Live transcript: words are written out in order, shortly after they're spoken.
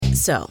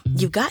So,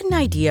 you've got an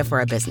idea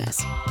for a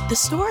business, the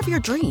store of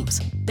your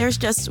dreams. There's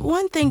just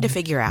one thing to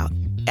figure out: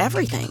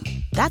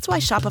 everything. That's why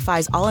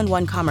Shopify's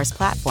all-in-one commerce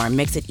platform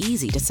makes it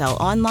easy to sell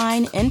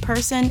online, in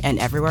person, and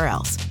everywhere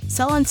else.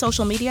 Sell on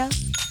social media,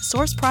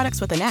 source products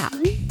with an app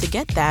to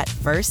get that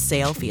first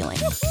sale feeling.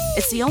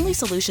 It's the only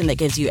solution that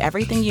gives you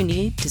everything you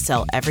need to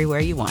sell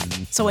everywhere you want.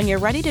 So when you're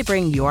ready to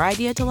bring your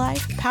idea to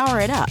life, power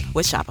it up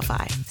with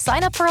Shopify.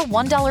 Sign up for a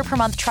 $1 per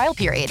month trial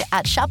period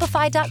at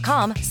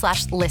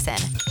shopify.com/listen.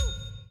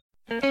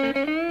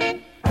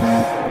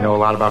 I know a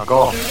lot about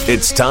golf.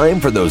 It's time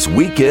for those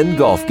weekend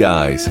golf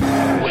guys.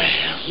 Well,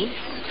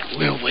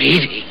 we're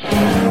waiting.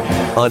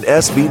 On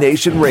SB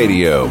Nation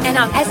Radio. And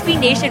on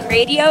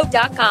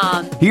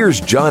SBNationRadio.com. Here's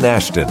John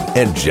Ashton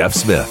and Jeff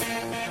Smith.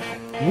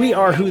 We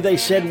are who they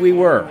said we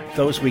were,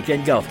 those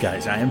weekend golf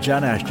guys. I am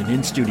John Ashton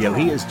in studio.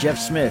 He is Jeff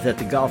Smith at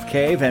the Golf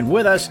Cave, and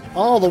with us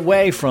all the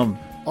way from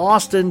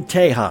Austin,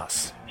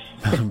 Tejas,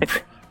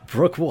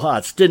 Brooke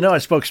Watts. Didn't know I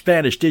spoke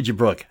Spanish, did you,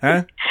 Brooke?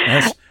 Huh?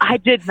 I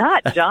did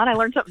not, John. I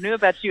learn something new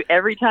about you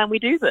every time we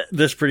do this.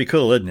 That's pretty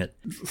cool, isn't it?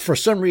 For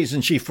some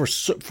reason, she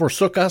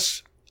forsaked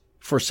us,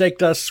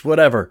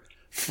 whatever,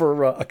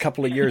 for a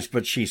couple of years,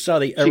 but she saw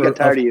the error. She got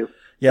tired of you.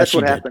 Yeah, that's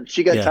what happened.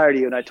 She got tired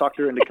of you, and I talked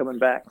her into coming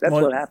back. That's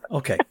what happened.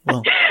 Okay,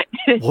 well,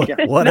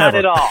 whatever. Not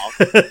at all.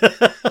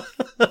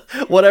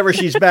 Whatever,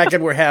 she's back,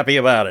 and we're happy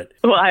about it.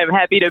 Well, I'm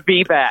happy to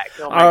be back.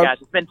 Oh, my gosh.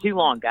 It's been too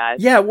long,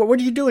 guys. Yeah, what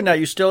are you doing now?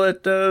 You still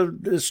at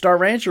Star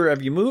Ranch, or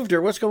have you moved,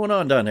 or what's going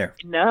on down there?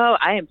 No,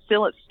 I am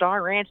still at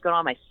Star Ranch, going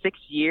on my 6th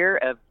year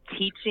of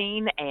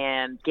teaching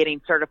and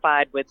getting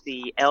certified with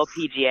the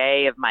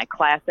LPGA of my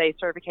Class A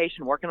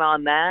certification, working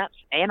on that,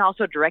 and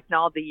also directing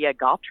all the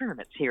golf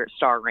tournaments here at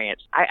Star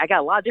Ranch. I got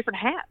a lot of different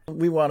hats.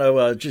 We want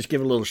to just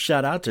give a little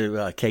shout out to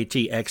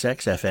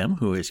KTXX-FM,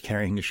 who is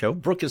carrying the show.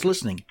 Brooke is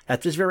listening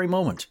at this very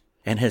moment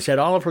and has had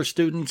all of her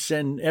students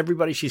and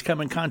everybody she's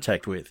come in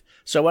contact with.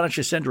 So why don't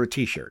you send her a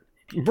T-shirt?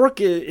 Brooke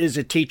is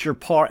a teacher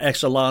par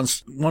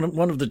excellence,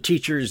 one of the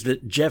teachers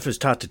that Jeff is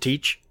taught to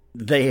teach.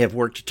 They have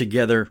worked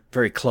together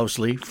very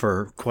closely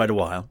for quite a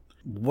while.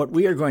 What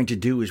we are going to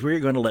do is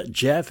we're going to let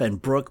Jeff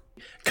and Brooke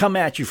come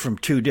at you from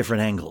two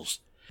different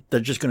angles. They're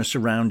just going to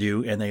surround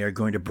you, and they are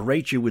going to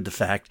berate you with the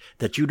fact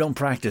that you don't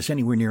practice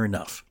anywhere near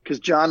enough.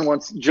 Because John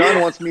wants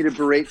me to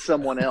berate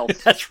someone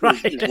else. That's right.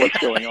 Is what's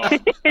going on.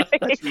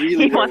 That's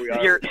really where we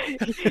are.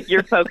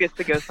 Your focus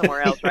to go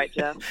somewhere else, right,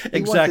 Jeff?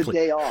 He wants a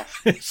day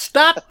off.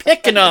 Stop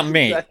picking on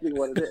me. That's exactly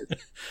what it is.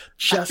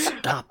 Just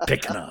stop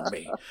picking on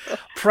me.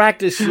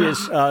 Practice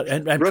is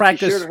and Brooke,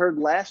 practice. You should have heard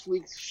last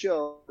week's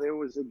show. There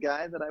was a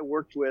guy that I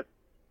worked with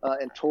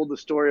and told the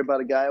story about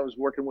a guy I was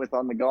working with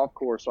on the golf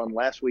course on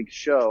last week's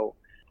show.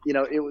 You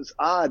know, it was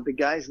odd. The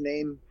guy's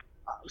name,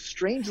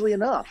 strangely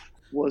enough,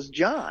 was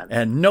John.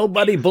 And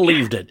nobody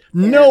believed it.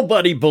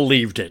 Nobody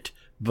believed it.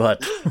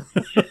 But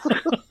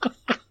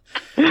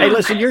hey,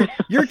 listen,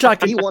 you're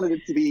talking. He wanted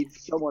it to be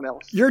someone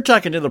else. You're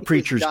talking to the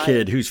preacher's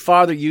kid whose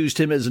father used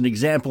him as an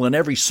example in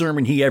every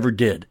sermon he ever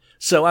did.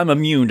 So I'm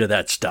immune to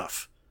that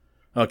stuff.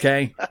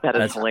 Okay,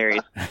 that's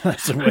hilarious.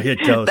 That's the way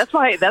it goes.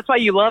 That's why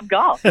you love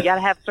golf. You got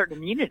to have certain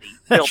immunity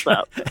built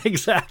up.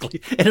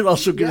 Exactly, and it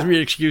also gives me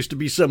an excuse to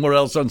be somewhere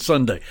else on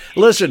Sunday.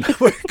 Listen,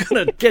 we're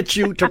going to get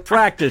you to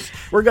practice.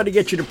 We're going to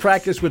get you to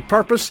practice with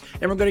purpose,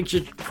 and we're going to get you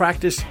to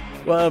practice.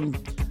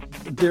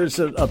 There's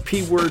a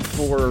P word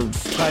for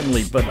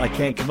timely, but I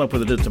can't come up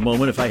with it at the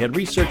moment. If I had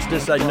researched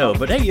this, I'd know.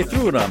 But hey, you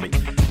threw it on me.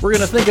 We're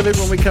going to think of it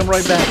when we come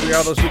right back. We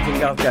are those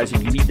weekend golf guys,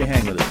 and you need to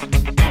hang with us.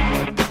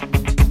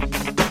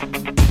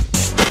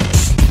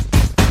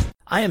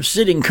 I am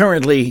sitting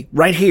currently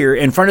right here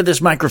in front of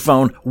this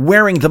microphone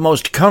wearing the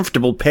most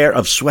comfortable pair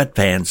of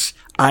sweatpants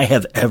I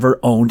have ever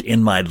owned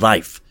in my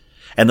life.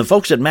 And the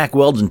folks at Mack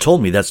Weldon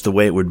told me that's the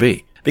way it would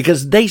be.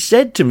 Because they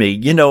said to me,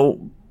 you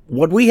know,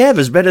 what we have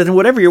is better than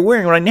whatever you're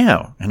wearing right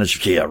now. And I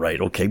said, yeah,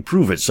 right, okay,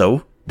 prove it.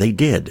 So they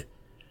did.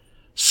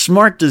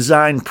 Smart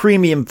design,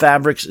 premium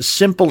fabrics,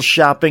 simple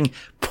shopping,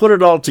 put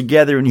it all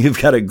together and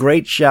you've got a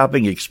great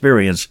shopping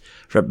experience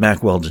from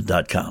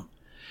MackWeldon.com.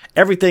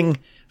 Everything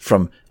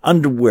from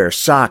underwear,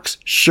 socks,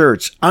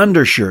 shirts,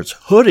 undershirts,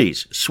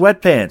 hoodies,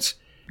 sweatpants.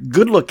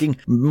 Good-looking,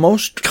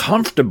 most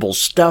comfortable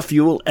stuff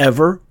you will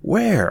ever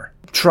wear.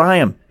 Try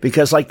them,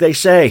 because like they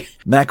say,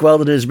 Mack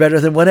Weldon is better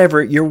than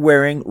whatever you're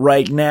wearing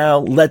right now.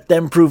 Let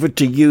them prove it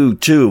to you,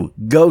 too.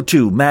 Go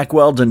to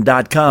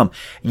MackWeldon.com.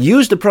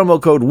 Use the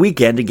promo code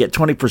WEEKEND to get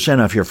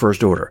 20% off your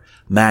first order.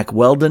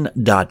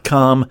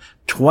 MackWeldon.com,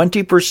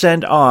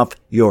 20% off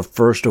your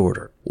first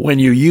order when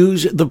you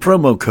use the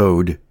promo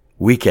code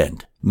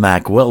WEEKEND.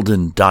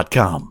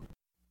 MackWeldon.com.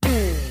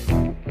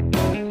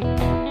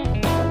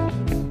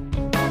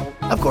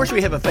 Of course,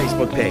 we have a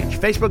Facebook page,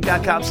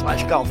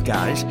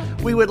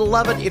 Facebook.com/golfguys. We would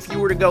love it if you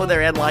were to go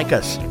there and like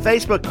us.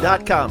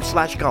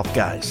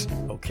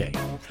 Facebook.com/golfguys. Okay.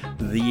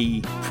 The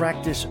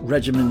practice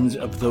regimens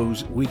of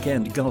those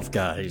weekend golf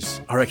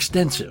guys are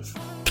extensive.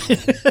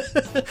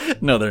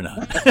 No, they're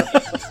not.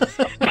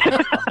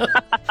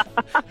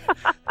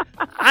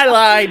 I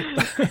lied.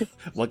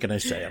 What can I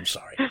say? I'm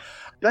sorry.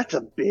 That's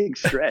a big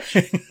stretch.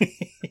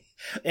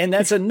 And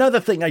that's another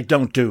thing I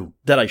don't do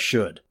that I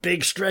should.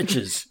 Big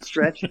stretches.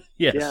 Stretch?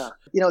 Yes. Yeah.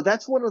 You know,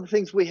 that's one of the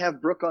things we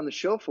have Brooke on the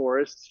show for,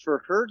 is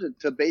for her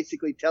to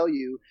basically tell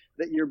you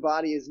that your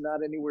body is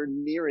not anywhere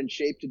near in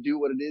shape to do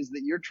what it is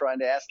that you're trying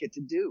to ask it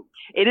to do.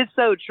 It is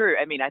so true.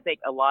 I mean, I think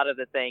a lot of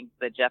the things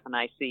that Jeff and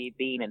I see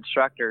being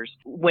instructors,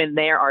 when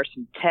there are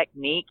some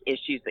technique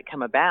issues that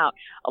come about,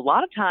 a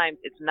lot of times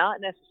it's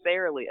not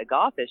necessarily a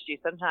golf issue.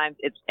 Sometimes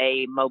it's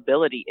a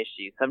mobility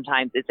issue.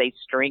 Sometimes it's a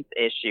strength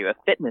issue, a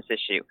fitness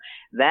issue.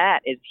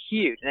 That is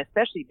huge. And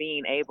especially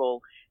being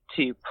able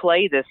to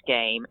play this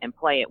game and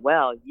play it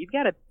well, you've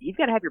got to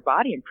have your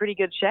body in pretty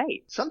good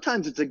shape.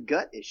 Sometimes it's a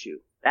gut issue.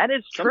 That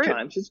is true.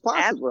 Sometimes it's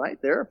possible, right?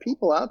 There are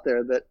people out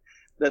there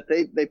that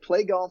they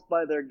play golf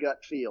by their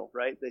gut feel,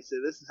 right? They say,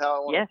 this is how I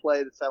want to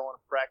play, this is how I want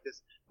to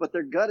practice, but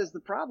their gut is the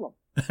problem.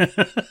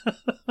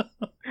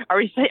 Are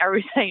we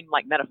saying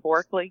like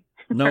metaphorically?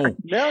 No.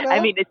 No.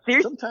 I mean, it's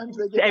serious. Sometimes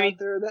they get out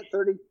there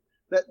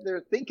that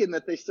they're thinking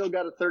that they still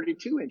got a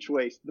 32-inch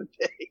waist, but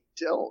they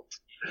don't.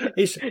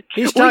 He's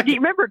Do talking. you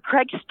remember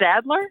Craig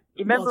Stadler?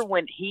 You remember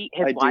when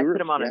his wife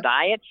put him on a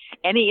diet,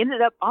 and he ended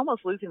up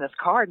almost losing his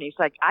card, and he's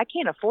like, I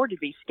can't afford to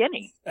be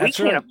skinny. That's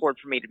we can't right. afford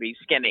for me to be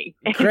skinny.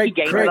 And Craig- he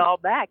gained Craig- it all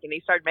back, and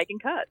he started making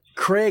cuts.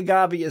 Craig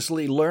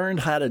obviously learned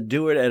how to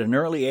do it at an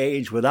early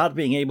age without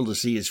being able to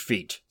see his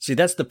feet. See,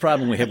 that's the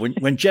problem we have.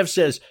 When Jeff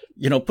says,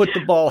 put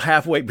the ball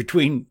halfway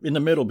in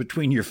the middle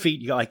between your feet,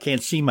 you go, I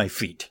can't see my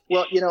feet.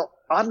 Well,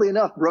 oddly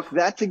enough, Brooke,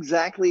 that's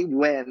exactly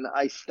when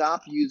I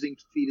stopped using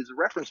feet as a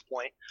reference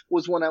point,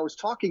 was when I was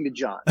talking to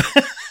John.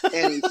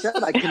 And he said,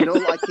 I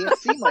can't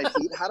see my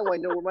feet. How do I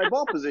know where my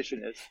ball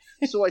position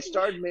is? So I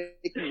started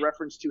making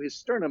reference to his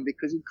sternum,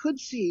 because he could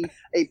see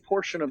a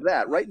portion of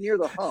that right near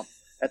the hump.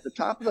 At the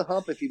top of the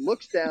hump, if he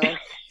looks down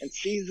and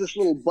sees this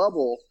little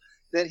bubble,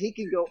 then he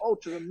can go,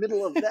 to the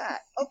middle of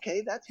that.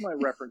 Okay, that's my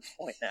reference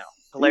point now.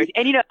 Hilarious.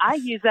 And, I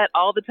use that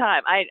all the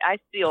time. I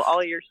steal all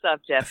of your stuff,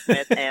 Jeff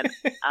Smith, and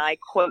I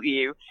quote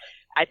you.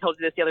 I told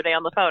you this the other day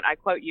on the phone. I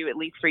quote you at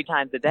least 3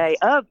 times a day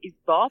of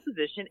ball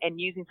position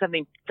and using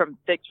something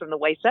fixed from the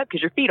waist up,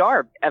 because your feet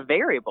are a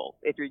variable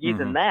if you're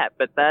using that.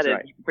 But that's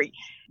right.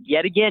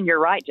 Yet again, you're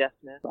right, Jeff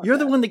Smith. You're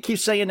the one that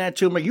keeps saying that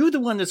to him. Are you the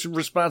one that's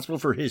responsible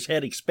for his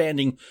head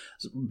expanding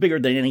bigger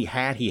than any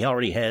hat he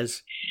already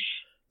has?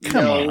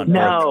 Come on.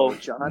 No,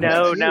 John.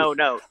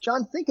 No.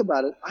 John, think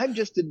about it. I've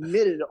just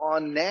admitted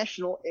on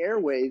national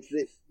airways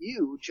that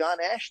you, John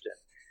Ashton,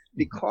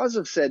 because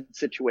of said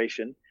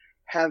situation,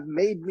 have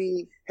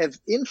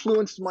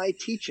influenced my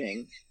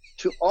teaching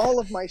to all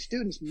of my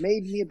students,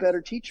 made me a better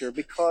teacher,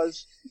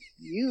 because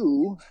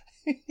you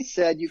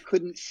said you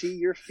couldn't see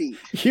your feet.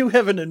 You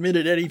haven't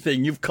admitted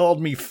anything. You've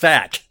called me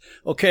fat,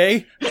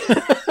 okay?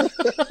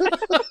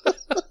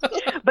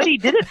 But he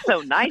did it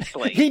so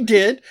nicely. He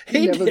did.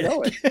 You never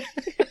know it.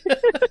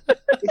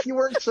 If you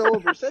weren't so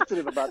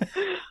oversensitive about it,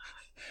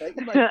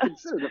 you might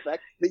consider the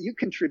fact that you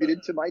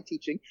contributed to my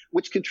teaching,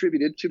 which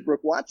contributed to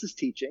Brooke Watts'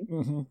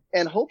 teaching,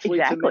 and hopefully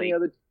to many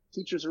other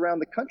teachers around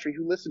the country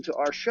who listen to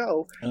our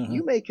show.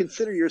 You may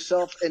consider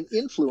yourself an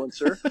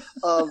influencer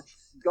of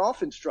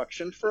golf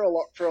instruction for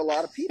a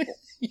lot of people.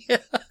 Yeah.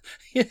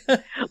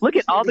 Look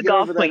at all the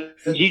golf swings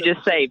you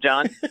just saved,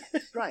 John.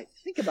 Right.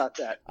 Think about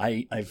that.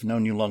 I've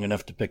known you long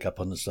enough to pick up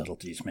on the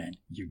subtleties, man.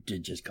 You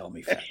did just call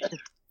me fat.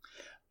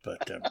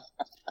 But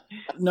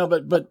no,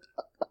 but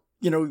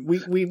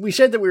we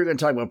said that we were going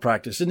to talk about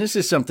practice, and this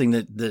is something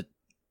that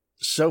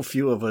so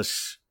few of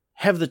us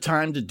have the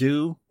time to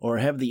do, or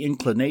have the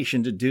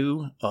inclination to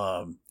do,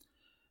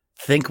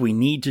 think we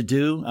need to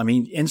do. I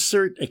mean,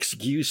 insert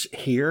excuse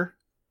here.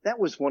 That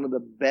was one of the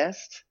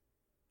best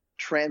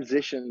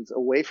transitions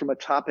away from a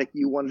topic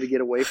you wanted to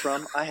get away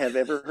from I have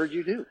ever heard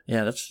you do.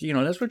 Yeah, that's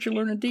what you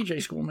learn in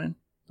DJ school, man.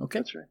 Okay.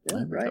 That's right.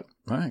 Yeah, right.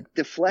 Right.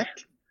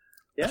 Deflect.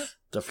 Yeah.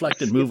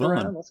 Deflect and move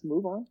on. Let's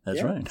move on.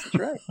 That's right. That's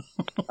right.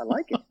 I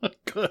like it.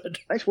 Good.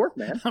 Nice work,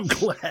 man. I'm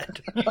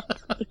glad.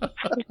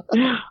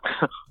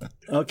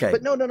 Okay.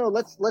 But no.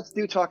 Let's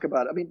talk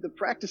about it. I mean, the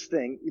practice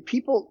thing.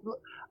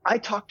 I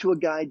talked to a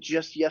guy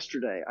just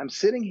yesterday. I'm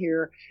sitting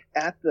here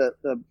at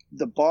the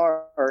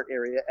bar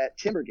area at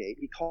Timbergate.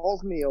 He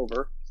calls me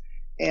over,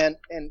 and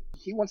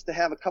he wants to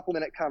have a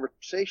couple-minute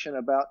conversation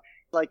about,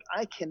 like,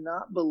 I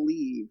cannot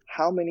believe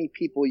how many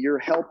people you're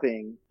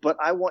helping, but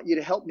I want you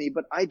to help me,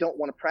 but I don't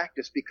want to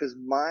practice because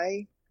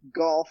my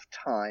golf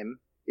time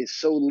is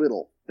so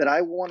little that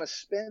I want to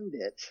spend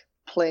it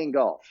playing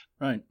golf.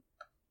 Right.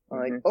 I'm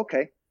like,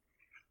 okay.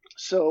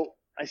 So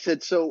I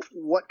said, so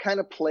what kind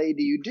of play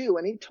do you do?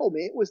 And he told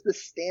me it was the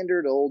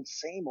standard old,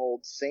 same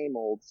old.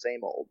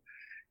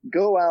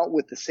 Go out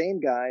with the same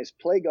guys,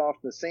 play golf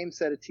in the same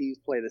set of tees,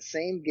 play the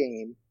same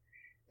game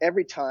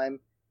every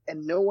time,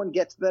 and no one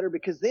gets better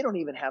because they don't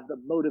even have the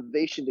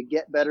motivation to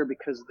get better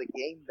because of the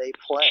game they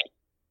play.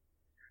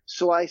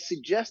 So I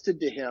suggested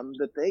to him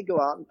that they go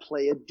out and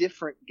play a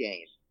different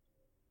game.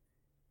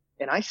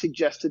 And I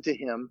suggested to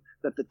him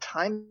that the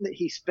time that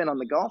he spent on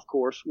the golf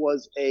course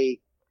was a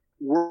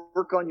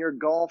work on your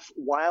golf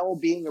while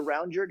being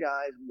around your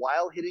guys,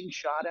 while hitting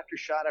shot after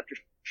shot after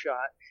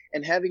shot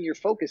and having your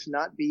focus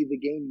not be the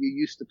game you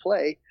used to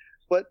play,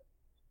 but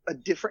a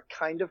different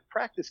kind of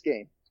practice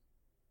game.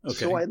 Okay.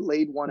 So I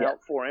laid one out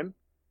for him,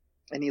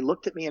 and he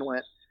looked at me and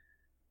went,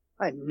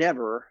 I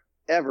never,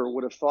 ever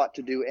would have thought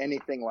to do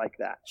anything like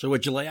that. So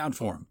what'd you lay out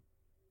for him?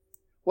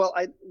 Well,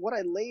 what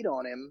I laid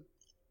on him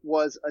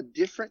was a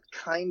different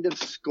kind of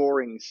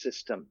scoring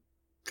system.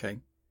 Okay.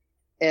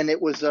 And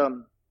it was,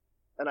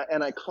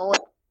 and I call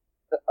it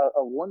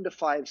a 1 to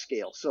 5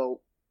 scale.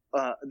 So,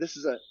 this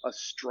is a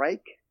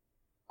strike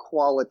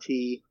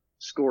quality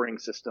scoring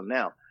system.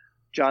 Now,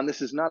 John,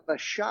 this is not a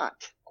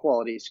shot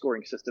quality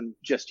scoring system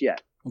just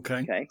yet.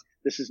 Okay.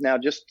 This is now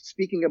just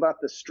speaking about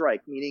the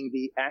strike, meaning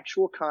the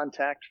actual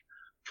contact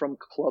from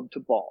club to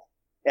ball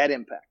at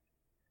impact.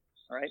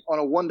 All right. On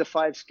a 1 to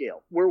 5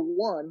 scale, where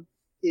 1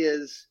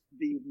 is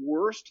the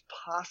worst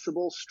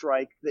possible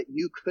strike that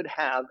you could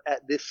have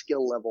at this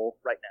skill level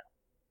right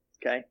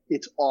now. Okay.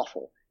 It's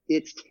awful.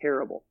 It's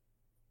terrible.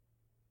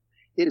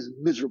 It is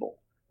miserable.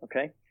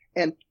 Okay.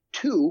 And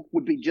 2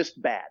 would be just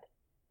bad.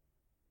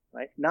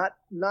 Right.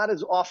 Not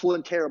as awful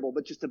and terrible,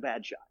 but just a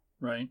bad shot.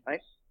 Right.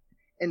 Right.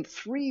 And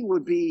 3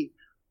 would be,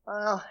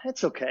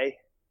 it's okay.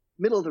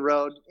 Middle of the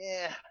road.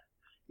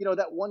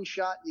 That one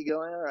shot you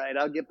go, all right,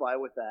 I'll get by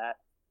with that.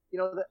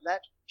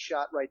 That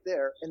shot right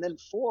there. And then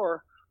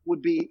 4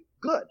 would be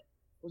good.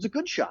 It was a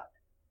good shot.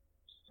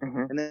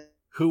 Mm-hmm. And then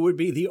who would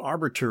be the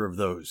arbiter of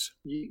those?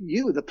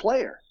 You, the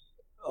player.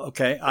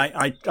 Okay.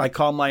 I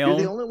call my own.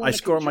 You're the only one I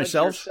score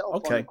myself.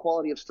 Okay. On the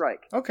quality of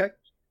strike. Okay.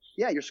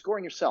 Yeah, you're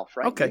scoring yourself,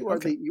 right? Okay.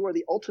 You are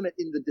the ultimate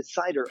in the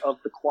decider of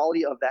the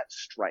quality of that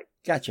strike.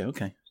 Gotcha.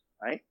 Okay.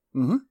 Right?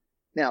 Mm-hmm.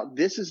 Now,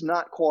 this is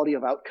not quality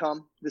of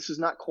outcome. This is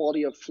not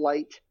quality of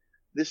flight.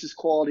 This is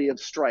quality of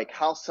strike.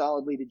 How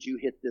solidly did you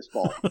hit this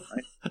ball?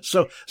 Right?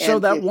 so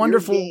that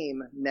wonderful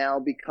game now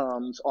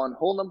becomes on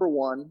hole number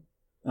 1.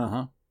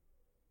 Uh-huh.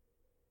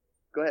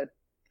 Go ahead.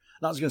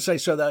 I was going to say,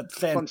 so that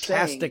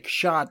fantastic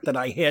shot that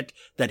I hit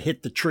that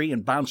hit the tree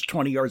and bounced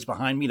 20 yards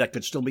behind me, that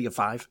could still be a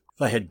 5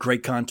 if I had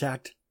great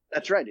contact?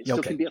 That's right. It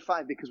still can be a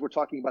 5 because we're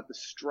talking about the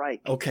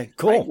strike. Okay,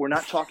 cool. Right? We're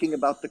not talking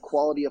about the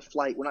quality of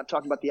flight. We're not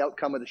talking about the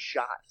outcome of the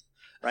shot,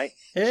 right?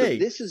 Hey.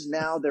 So this is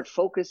now, their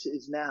focus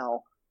is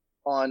now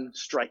on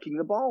striking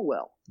the ball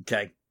well.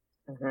 Okay.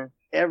 Mm-hmm.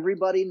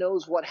 Everybody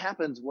knows what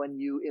happens when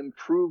you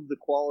improve the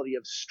quality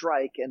of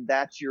strike, and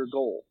that's your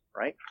goal,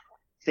 right?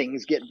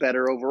 Things get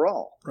better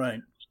overall.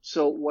 Right.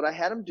 So what I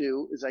had him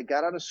do is I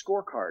got out a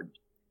scorecard,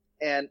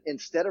 and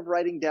instead of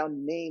writing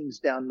down names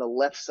down the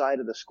left side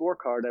of the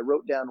scorecard, I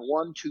wrote down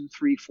 1, 2,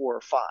 3, 4,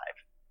 or 5.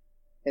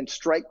 And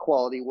strike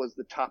quality was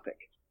the topic,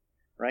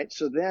 right?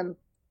 So then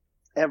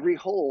every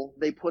hole,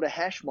 they put a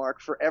hash mark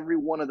for every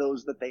one of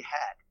those that they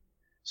had.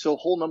 So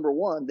hole number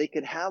 1, they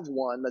could have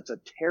one that's a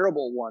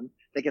terrible one.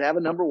 They could have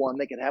a number 1.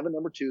 They could have a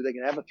number 2. They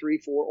can have a 3,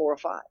 4, or a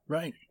 5.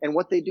 Right. And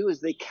what they do is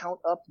they count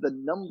up the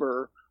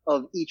number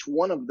of each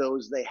one of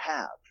those they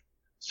have.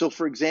 So,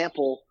 for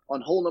example, on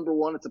hole number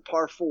 1, it's a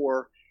par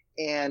 4,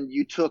 and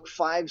you took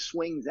 5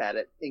 swings at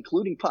it,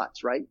 including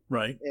putts, right?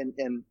 Right.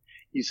 And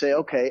you say,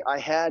 okay, I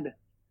had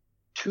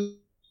 2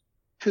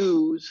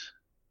 2s,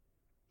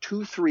 2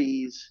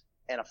 3s,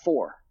 and a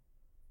 4.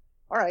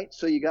 All right,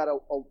 so you got a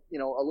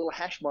little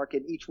hash mark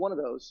in each one of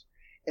those,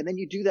 and then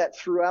you do that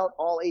throughout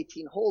all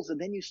 18 holes, and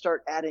then you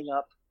start adding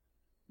up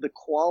the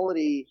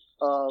quality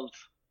of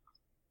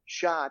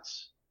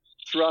shots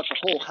throughout the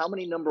hole. How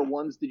many number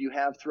 1s did you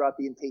have throughout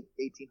the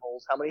 18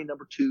 holes? How many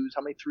number 2s?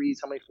 How many 3s?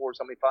 How many 4s?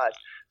 How many 5s?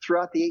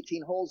 Throughout the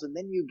 18 holes, and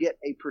then you get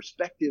a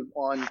perspective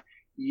on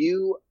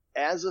you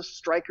as a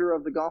striker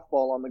of the golf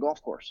ball on the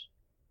golf course.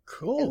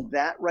 Cool. And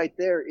that right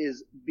there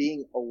is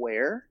being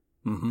aware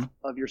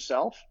of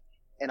yourself.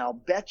 And I'll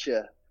bet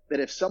you that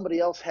if somebody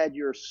else had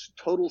your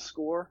total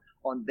score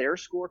on their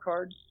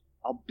scorecard,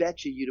 I'll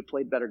bet you'd have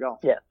played better golf.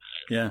 Yeah.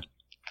 Yeah.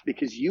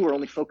 Because you were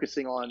only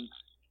focusing on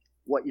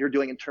what you're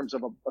doing in terms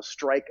of a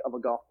strike of a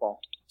golf ball.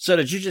 So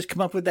did you just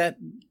come up with that,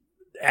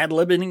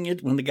 ad-libbing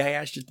it when the guy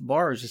asked you at the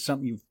bar, or is it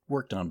something you've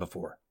worked on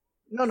before?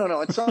 No.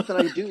 It's something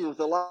I do with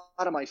a lot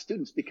of my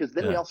students, because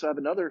then we also have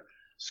another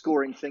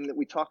scoring thing that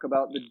we talk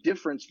about, the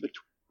difference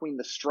between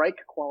the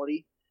strike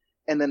quality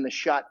and then the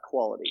shot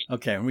quality.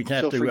 Okay, and we can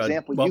have so to. For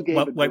example, you gave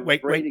a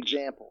great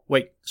example.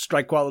 Wait,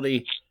 strike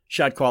quality,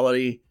 shot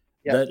quality.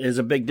 Yep. That is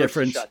a big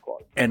difference,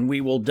 and we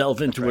will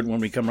delve into it when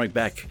we come right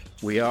back.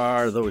 We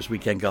are those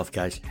weekend golf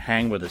guys.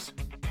 Hang with us.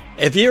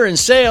 If you're in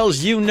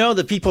sales, you know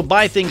that people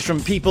buy things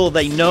from people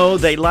they know,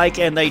 they like,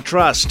 and they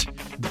trust.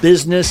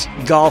 Business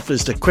golf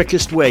is the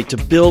quickest way to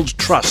build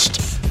trust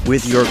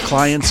with your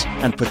clients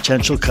and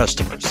potential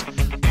customers.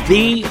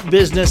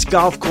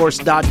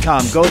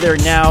 TheBusinessGolfCourse.com. Go there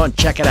now and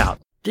check it out.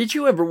 Did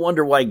you ever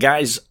wonder why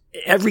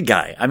every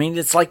guy, I mean,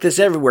 it's like this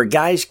everywhere,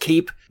 guys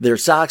keep their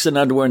socks and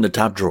underwear in the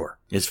top drawer?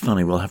 It's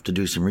funny, we'll have to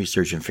do some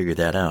research and figure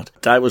that out.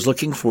 I was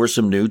looking for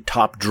some new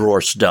top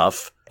drawer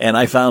stuff, and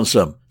I found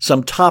some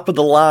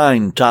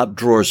top-of-the-line top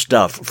drawer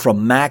stuff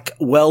from Mack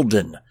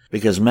Weldon,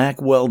 because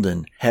Mack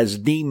Weldon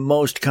has the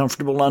most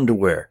comfortable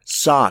underwear,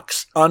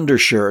 socks,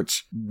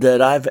 undershirts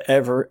that I've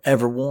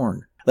ever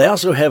worn. They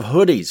also have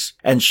hoodies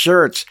and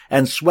shirts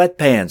and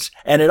sweatpants,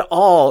 and it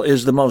all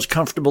is the most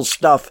comfortable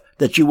stuff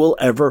that you will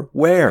ever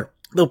wear.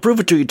 They'll prove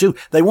it to you, too.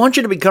 They want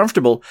you to be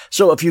comfortable,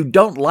 so if you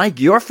don't like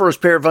your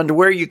first pair of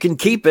underwear, you can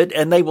keep it,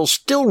 and they will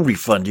still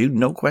refund you,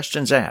 no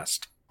questions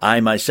asked. I,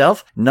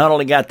 myself, not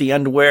only got the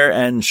underwear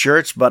and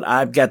shirts, but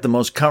I've got the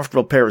most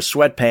comfortable pair of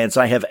sweatpants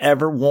I have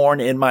ever worn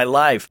in my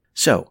life.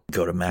 So,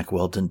 go to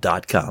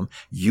MacWeldon.com,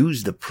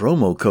 use the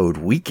promo code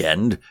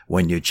WEEKEND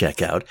when you check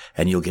out,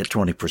 and you'll get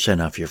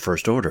 20% off your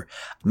first order.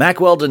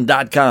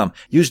 MacWeldon.com,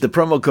 use the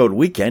promo code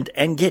WEEKEND,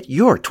 and get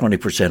your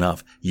 20%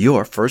 off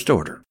your first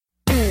order.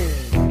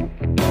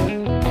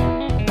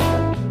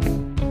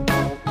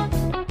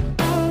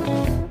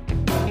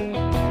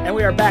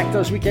 We are back,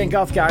 those weekend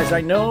golf guys.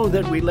 I know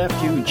that we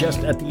left you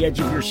just at the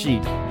edge of your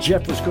seat.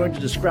 Jeff was going to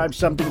describe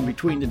something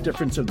between the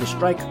difference of the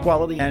strike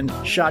quality and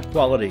shot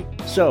quality.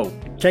 So,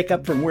 take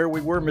up from where we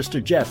were,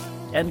 Mr. Jeff,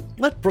 and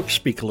let Brooke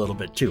speak a little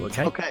bit too,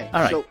 okay? Okay.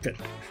 All right, so, good.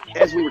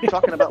 As we were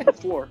talking about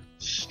before,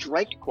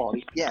 strike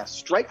quality. Yeah,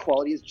 strike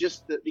quality is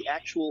just the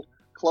actual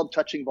club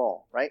touching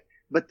ball, right?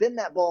 But then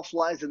that ball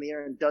flies in the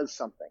air and does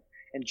something.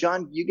 And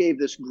John, you gave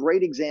this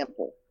great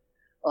example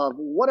of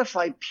what if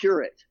I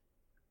pure it?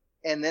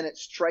 And then it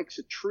strikes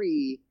a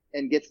tree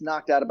and gets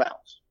knocked out of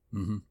bounds.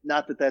 Mm-hmm.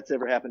 Not that that's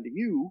ever happened to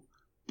you,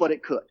 but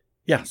it could.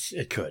 Yes,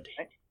 it could.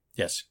 Right?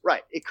 Yes.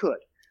 Right, it could.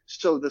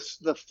 So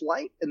the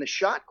flight and the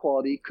shot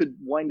quality could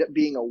wind up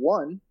being a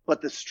 1,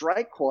 but the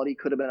strike quality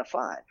could have been a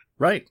 5.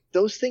 Right.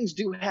 Those things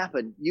do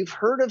happen. You've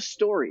heard of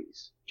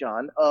stories,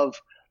 John,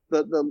 of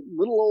the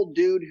little old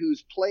dude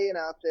who's playing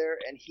out there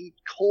and he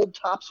cold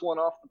tops one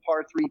off the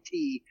par 3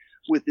 tee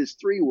with his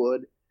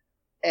 3-wood.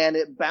 And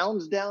it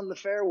bounds down the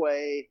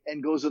fairway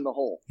and goes in the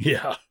hole.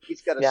 Yeah.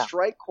 He's got a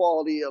strike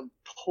quality of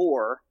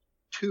poor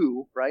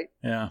 2, right?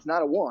 Yeah. It's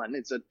not a 1,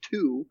 it's a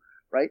 2,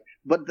 right?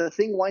 But the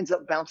thing winds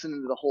up bouncing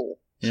into the hole.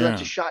 So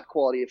that's a shot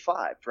quality of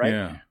 5, right?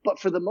 Yeah. But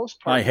for the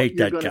most part, I hate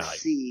that you're going guy. to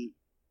see.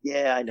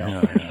 Yeah, I know.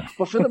 Yeah.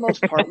 But for the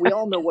most part, we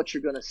all know what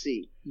you're going to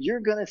see.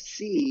 You're going to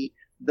see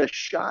the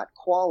shot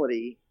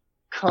quality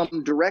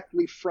come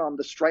directly from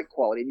the strike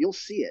quality, and you'll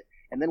see it.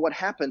 And then what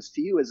happens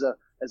to you as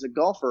a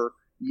golfer,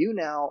 you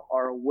now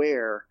are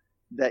aware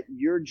that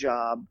your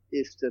job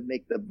is to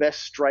make the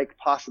best strike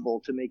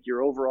possible to make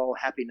your overall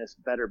happiness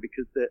better,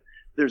 because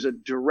there's a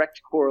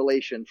direct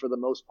correlation for the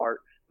most part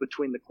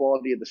between the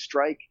quality of the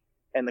strike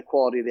and the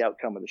quality of the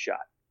outcome of the shot.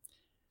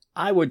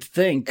 I would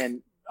think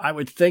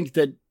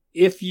that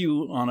if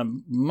you, on a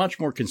much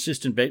more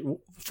consistent basis,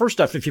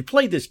 first off, if you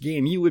played this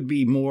game, you would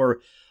be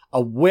more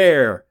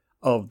aware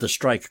of the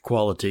strike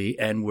quality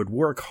and would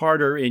work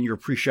harder in your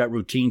pre-shot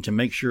routine to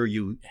make sure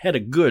you had a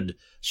good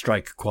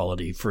strike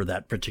quality for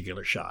that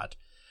particular shot.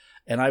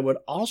 And I would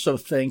also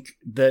think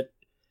that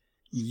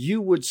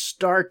you would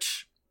start,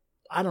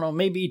 I don't know,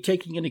 maybe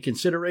taking into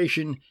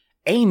consideration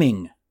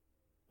aiming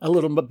a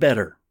little bit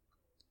better.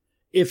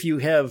 If you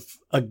have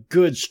a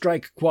good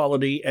strike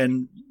quality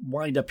and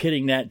wind up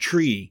hitting that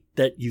tree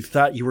that you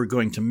thought you were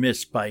going to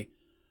miss by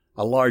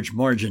a large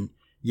margin,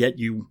 yet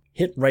you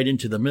hit right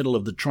into the middle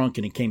of the trunk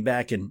and it came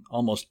back and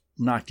almost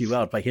knocked you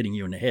out by hitting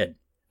you in the head.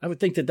 I would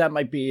think that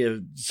might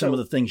be some of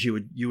the things you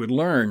would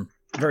learn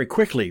very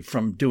quickly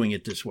from doing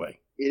it this way.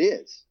 It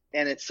is.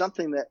 And it's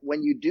something that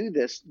when you do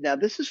this, now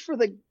this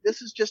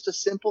is just a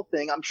simple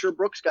thing. I'm sure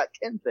Brooke's got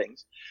 10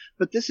 things,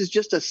 but this is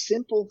just a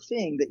simple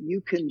thing that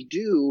you can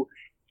do.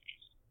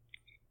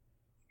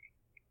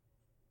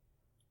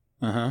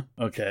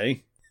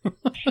 Okay.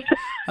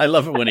 I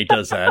love it when he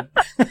does that.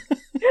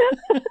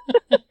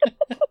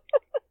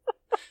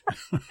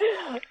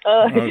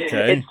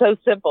 Okay. It's so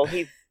simple.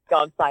 He's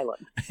gone silent.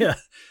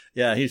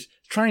 Yeah. He's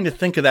trying to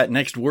think of that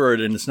next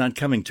word, and it's not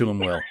coming to him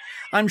well.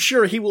 I'm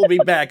sure he will be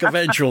back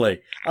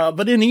eventually.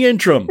 But in the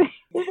interim,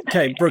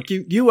 okay, Brooke,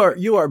 you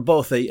are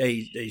both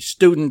a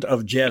student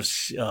of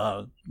Jeff's,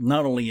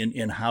 not only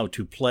in how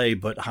to play,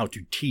 but how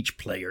to teach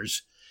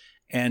players.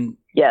 And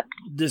yes,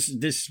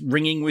 this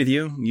ringing with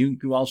you,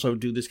 you also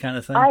do this kind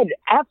of thing?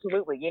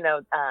 Absolutely.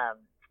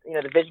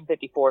 The Vision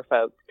 54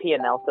 folks, Pia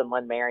Nelson,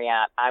 Lynn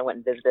Marriott, I went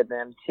and visited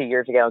them 2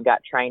 years ago and got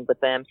trained with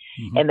them.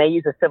 Mm-hmm. And they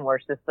use a similar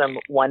system,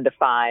 1 to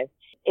 5.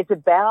 It's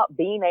about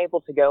being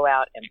able to go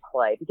out and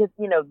play, because,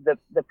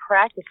 the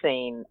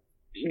practicing,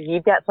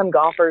 you've got some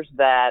golfers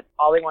that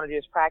all they want to do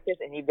is practice,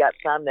 and you've got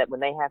some that when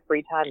they have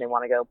free time, they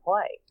want to go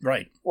play.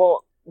 Right.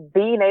 Well,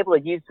 being able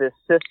to use this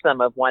system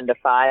of 1 to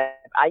 5,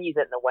 I use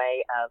it in the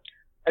way of,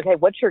 okay,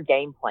 what's your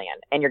game plan?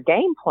 And your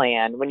game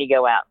plan when you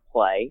go out and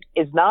play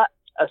is not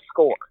a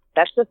score.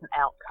 That's just an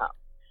outcome.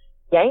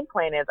 Game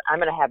plan is I'm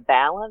going to have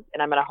balance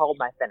and I'm going to hold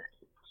my finish,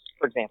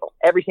 for example,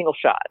 every single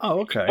shot.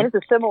 Oh, okay. And it's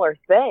a similar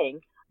thing.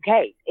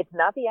 Okay, it's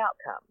not the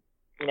outcome.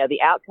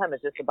 The outcome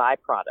is just a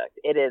byproduct.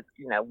 It is,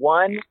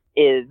 1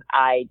 is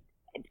I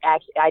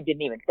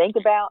didn't even think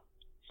about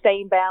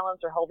staying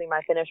balanced or holding my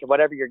finish or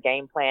whatever your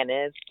game plan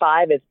is.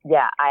 5 is,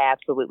 I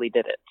absolutely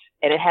did it.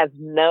 And it has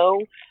no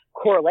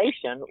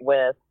correlation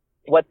with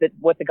what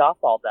the golf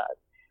ball does.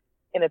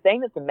 And the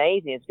thing that's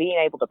amazing is being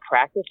able to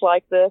practice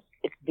like this.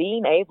 It's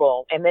being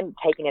able, and then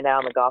taking it out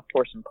on the golf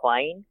course and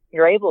playing.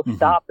 You're able to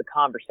stop the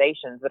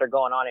conversations that are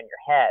going on in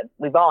your head.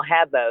 We've all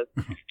had those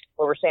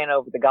where we're standing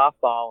over the golf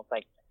ball. It's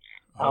like,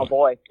 oh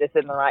boy, this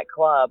isn't the right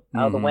club.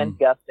 Oh, the wind's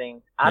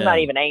gusting. I'm not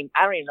even aimed.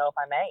 I don't even know if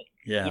I'm aimed.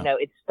 Yeah. You know,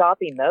 it's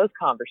stopping those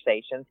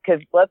conversations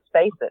because let's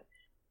face it,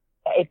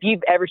 if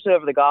you've ever stood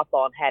over the golf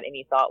ball and had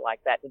any thought like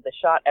that, did the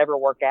shot ever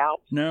work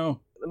out? No.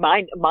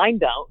 Mine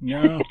don't.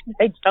 No.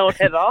 They don't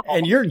at all.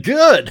 And you're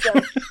good. So,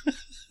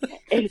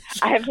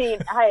 I mean,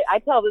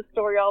 I tell this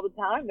story all the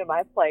time to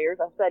my players.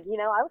 I said, you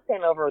know, I was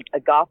standing over a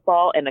golf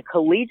ball in a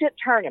collegiate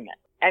tournament.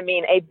 I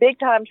mean, a big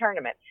time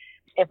tournament.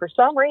 And for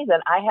some reason,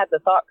 I had the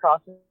thought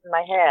crossing in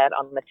my head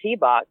on the tee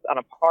box on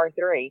a par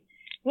 3.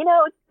 You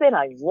know, it's been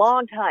a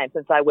long time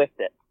since I whiffed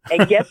it.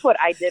 And guess what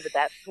I did with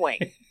that swing?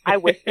 I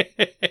whiffed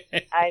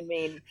it. I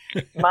mean,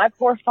 my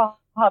poor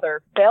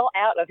father fell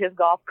out of his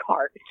golf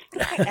cart.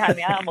 I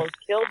mean, I almost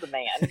killed the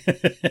man.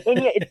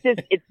 And yeah,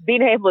 it's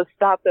being able to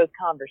stop those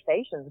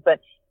conversations. But,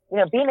 you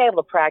know, being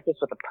able to practice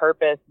with a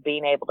purpose,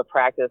 being able to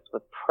practice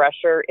with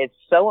pressure, it's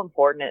so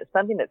important. It's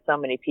something that so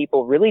many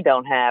people really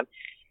don't have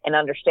an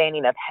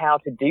understanding of how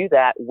to do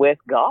that with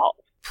golf.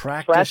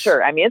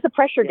 Pressure. I mean, it's a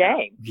pressure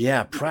game.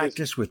 Yeah,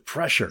 practice with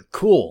pressure.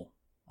 Cool.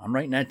 I'm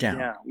writing that down.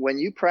 Yeah. When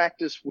you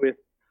practice with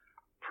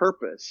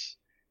purpose,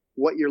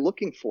 what you're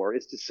looking for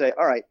is to say,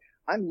 all right,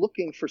 I'm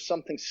looking for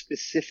something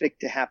specific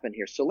to happen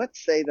here. So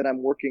let's say that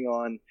I'm working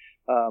on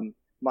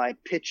my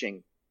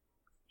pitching,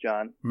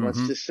 John.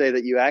 Let's just say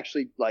that you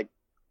actually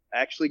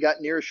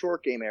got near a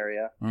short game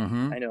area.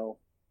 I know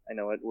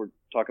it. We're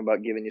talking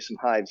about giving you some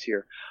hives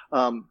here.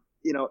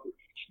 You know,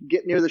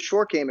 get near the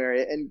short game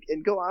area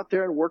and go out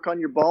there and work on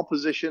your ball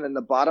position and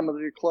the bottom of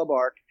your club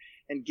arc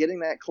and getting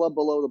that club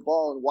below the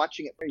ball and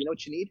watching it. You know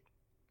what you need?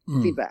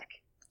 Feedback.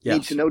 Yes.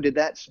 Need to know, did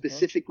that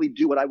specifically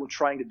do what I was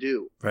trying to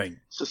do? Right.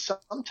 So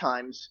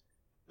sometimes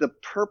the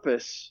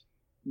purpose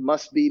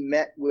must be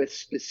met with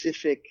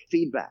specific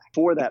feedback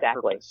for that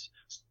purpose.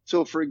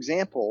 So for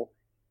example,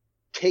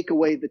 take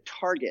away the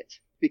target,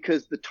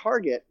 because the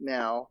target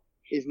now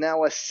is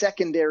now a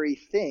secondary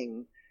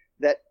thing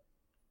that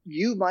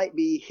you might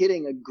be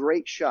hitting a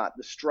great shot.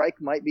 The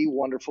strike might be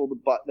wonderful.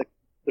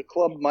 The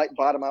club might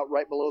bottom out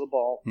right below the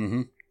ball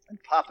and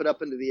pop it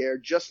up into the air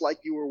just like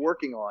you were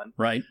working on.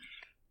 Right.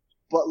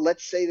 But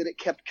let's say that it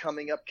kept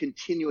coming up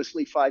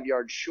continuously 5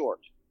 yards short.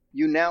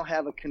 You now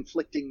have a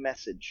conflicting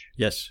message.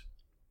 Yes.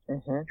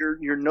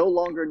 You're no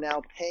longer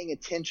now paying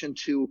attention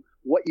to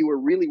what you were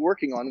really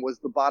working on was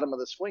the bottom of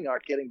the swing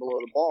arc getting below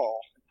the ball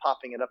and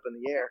popping it up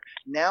in the air.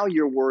 Now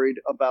you're worried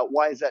about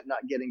why is that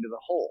not getting to the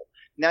hole.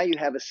 Now you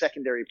have a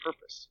secondary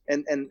purpose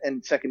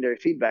and secondary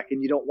feedback,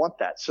 and you don't want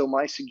that. So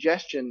my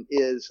suggestion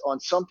is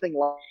on something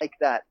like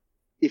that,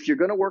 if you're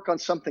going to work on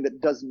something that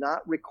does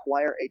not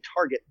require a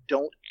target,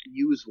 don't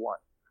use one.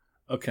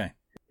 Okay.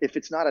 If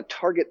it's not a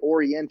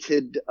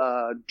target-oriented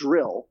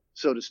drill,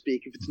 so to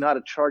speak, if it's not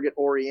a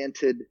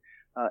target-oriented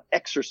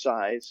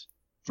exercise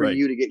for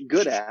you to get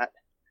good at,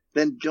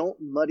 then don't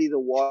muddy the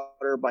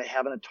water by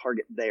having a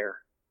target there.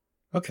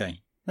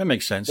 Okay. That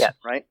makes sense. Yeah.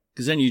 Right?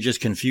 Because then you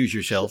just confuse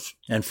yourself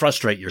and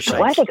frustrate yourself.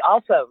 Well, I think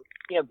also,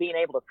 you know, being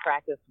able to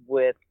practice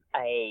with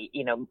a,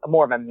 you know,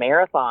 more of a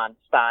marathon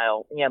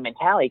style, you know,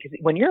 mentality. Because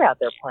when you're out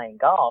there playing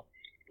golf,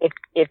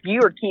 if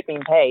you are keeping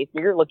pace,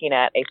 you're looking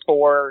at a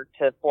 4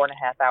 to 4.5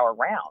 hour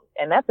round,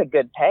 and that's a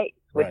good pace.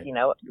 Which, you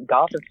know,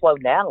 golf has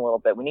slowed down a little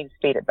bit. We need to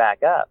speed it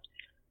back up.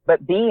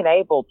 But being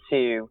able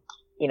to,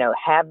 you know,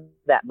 have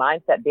that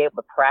mindset, be able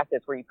to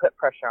practice where you put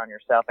pressure on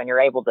yourself and you're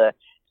able to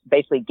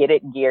basically get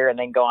it in gear and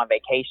then go on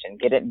vacation,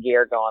 get it in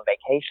gear, go on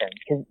vacation.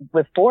 Because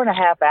with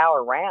 4.5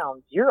 hour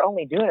rounds, you're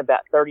only doing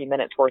about 30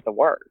 minutes worth of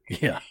work.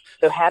 Yeah.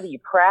 So how do you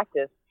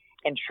practice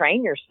and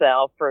train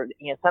yourself for,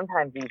 you know,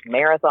 sometimes these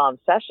marathon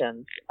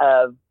sessions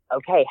of,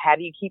 okay, how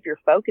do you keep your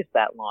focus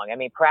that long? I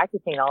mean,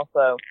 practicing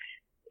also,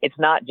 it's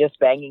not just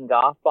banging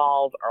golf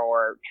balls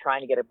or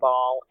trying to get a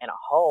ball in a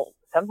hole.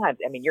 Sometimes,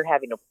 I mean, you're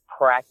having to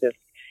practice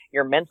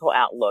your mental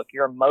outlook,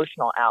 your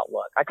emotional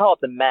outlook. I call it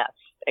the mess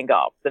in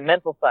golf, the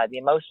mental side, the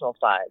emotional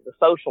side, the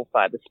social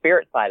side, the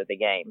spirit side of the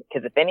game.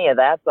 Because if any of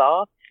that's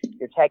off,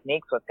 your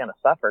technique's what's going to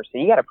suffer. So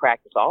you got to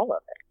practice all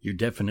of it. You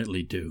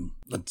definitely do.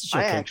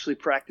 I actually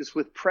practice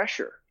with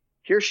pressure.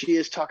 Here she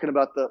is talking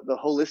about the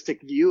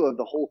holistic view of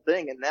the whole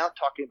thing and now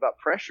talking about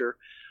pressure.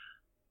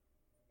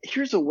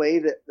 Here's a way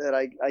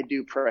that I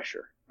do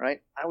pressure,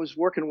 right? I was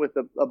working with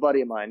a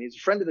buddy of mine. He's a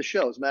friend of the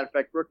show. As a matter of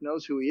fact, Brooke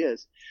knows who he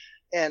is.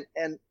 And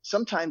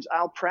sometimes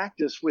I'll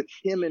practice with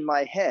him in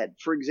my head.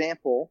 For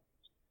example,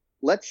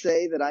 let's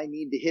say that I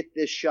need to hit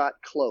this shot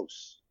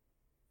close.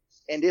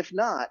 And if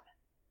not,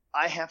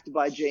 I have to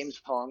buy James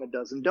Pong a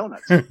dozen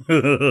donuts.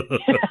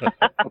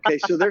 Okay,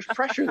 so there's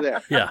pressure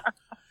there. Yeah.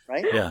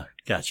 Right? Yeah,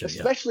 gotcha.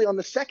 Especially on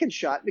the second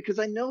shot, because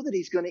I know that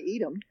he's going to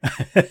eat them.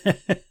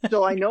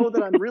 So I know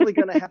that I'm really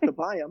going to have to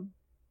buy them.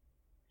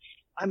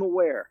 I'm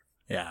aware.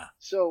 Yeah.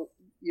 So,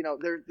 you know,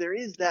 there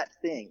is that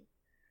thing,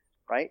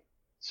 right?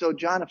 So,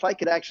 John, if I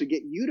could actually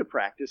get you to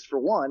practice for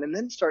one and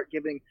then start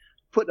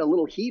putting a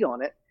little heat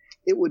on it,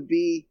 it would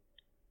be,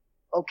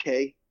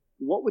 okay,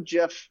 what would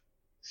Jeff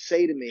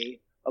say to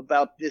me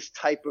about this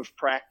type of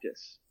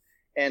practice?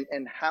 And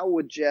how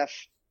would Jeff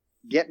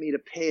get me to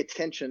pay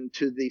attention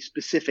to the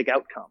specific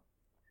outcome?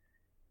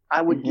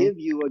 I would give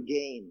you a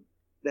game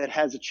that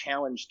has a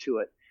challenge to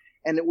it,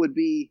 and it would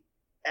be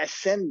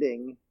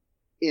ascending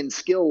in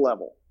skill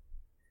level.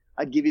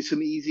 I'd give you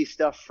some easy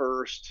stuff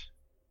first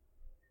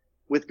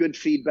with good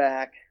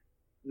feedback,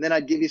 and then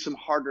I'd give you some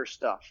harder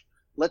stuff.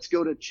 Let's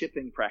go to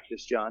chipping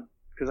practice, John,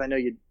 because I know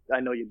you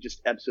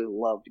just absolutely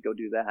love to go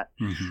do that.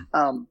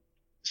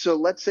 So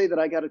let's say that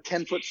I got a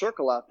 10-foot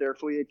circle out there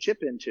for you to chip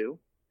into,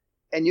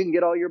 and you can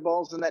get all your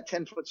balls in that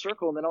 10-foot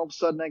circle, and then all of a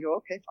sudden I go,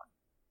 okay, fine.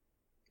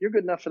 You're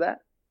good enough for that.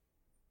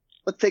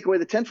 Let's take away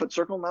the 10-foot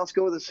circle. Now let's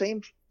go with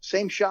the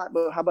same shot,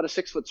 but how about a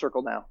 6-foot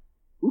circle now?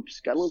 Oops,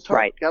 got a little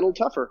tougher. Got a little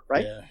tougher,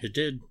 right? Yeah, it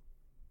did.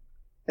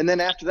 And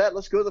then after that,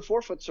 let's go to the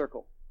 4-foot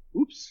circle.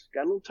 Oops,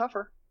 got a little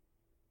tougher,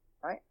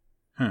 right?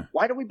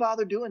 Why do we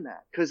bother doing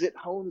that? Because it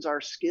hones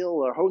our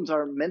skill or hones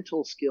our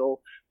mental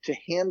skill to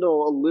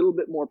handle a little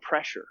bit more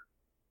pressure.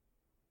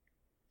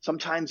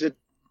 Sometimes it's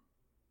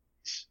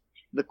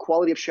the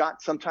quality of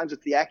shot. Sometimes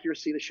it's the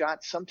accuracy of the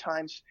shot.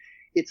 Sometimes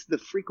it's the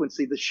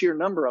frequency, the sheer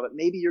number of it.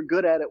 Maybe you're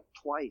good at it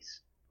twice,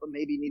 but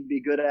maybe you need to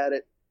be good at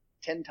it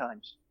 10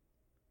 times.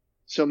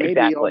 So maybe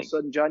all of a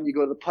sudden, John, you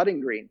go to the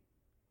putting green.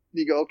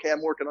 You go, okay,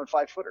 I'm working on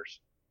 5-footers.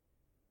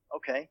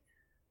 Okay.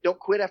 Don't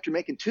quit after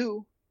making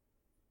 2.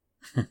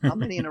 How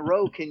many in a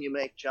row can you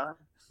make, John?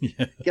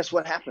 Yeah. Guess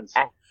what happens?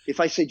 If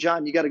I say,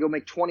 John, you got to go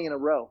make 20 in a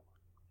row.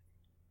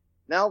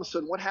 Now all of a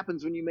sudden, what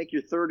happens when you make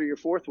your 3rd or your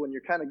 4th one?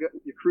 You're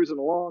you're cruising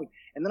along.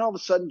 And then all of a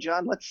sudden,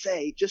 John, let's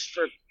say, just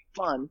for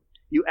fun,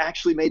 you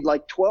actually made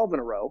like 12 in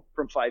a row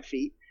from 5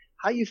 feet.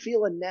 How you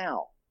feeling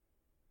now?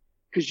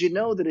 Because you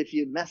know that if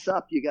you mess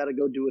up, you got to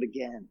go do it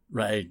again.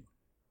 Right.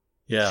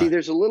 Yeah. See,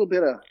 there's a little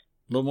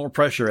more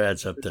pressure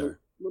adds up there. A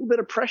little bit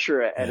of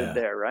pressure added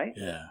there, right?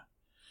 Yeah.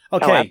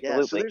 Okay.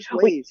 Oh, so there's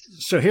ways.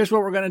 So here's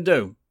what we're going to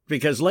do.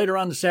 Because later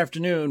on this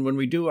afternoon, when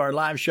we do our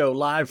live show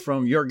live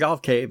from your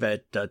golf cave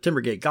at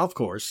Timbergate Golf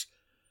Course,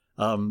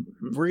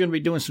 we're going to be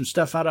doing some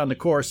stuff out on the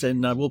course,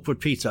 and we'll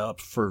put pizza up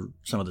for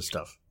some of the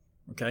stuff.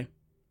 Okay?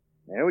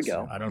 There we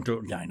go. So I don't do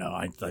it. I know.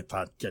 I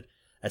thought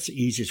that's the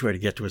easiest way to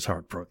get to his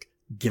heart, Brooke.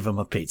 Give him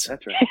a pizza.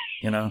 That's right.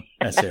 You know,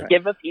 that's it.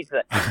 Give a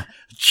pizza.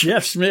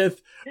 Jeff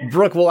Smith,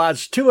 Brooke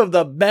Watts, 2 of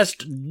the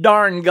best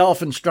darn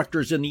golf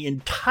instructors in the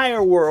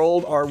entire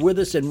world are with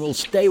us and will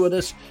stay with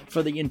us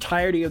for the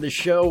entirety of the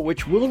show,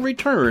 which will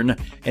return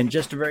in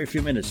just a very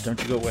few minutes. Don't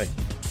you go away.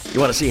 You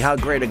want to see how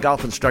great a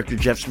golf instructor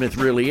Jeff Smith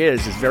really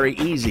is? It's very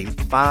easy.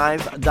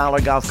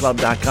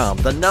 $5golfclub.com.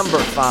 The number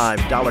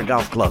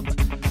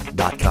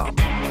 $5golfclub.com.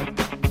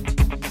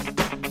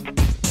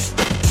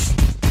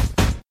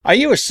 Are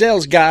you a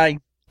sales guy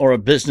or a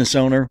business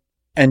owner?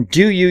 And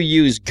do you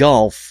use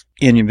golf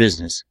in your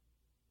business?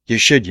 You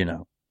should, you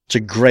know. It's a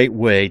great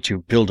way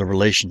to build a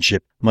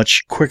relationship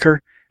much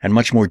quicker and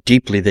much more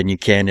deeply than you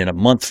can in a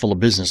month full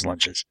of business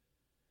lunches.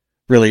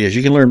 Really is.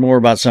 You can learn more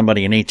about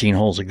somebody in 18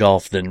 holes of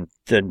golf than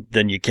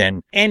you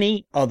can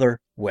any other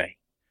way.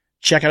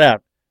 Check it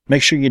out.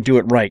 Make sure you do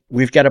it right.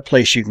 We've got a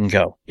place you can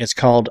go. It's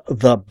called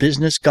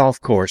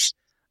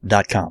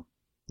thebusinessgolfcourse.com.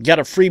 Got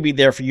a freebie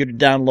there for you to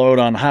download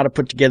on how to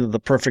put together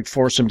the perfect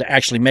foursome to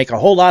actually make a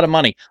whole lot of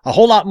money, a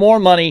whole lot more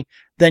money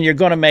than you're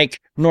going to make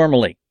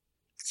normally.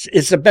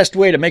 It's the best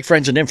way to make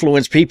friends and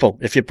influence people,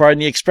 if you pardon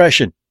the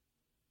expression.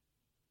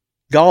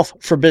 Golf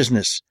for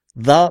business,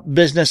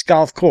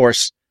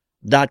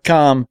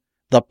 thebusinessgolfcourse.com,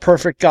 the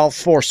perfect golf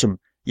foursome.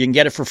 You can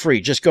get it for free.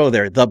 Just go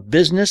there,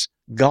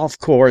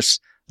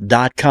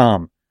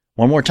 thebusinessgolfcourse.com.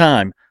 One more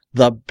time,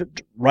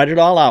 write it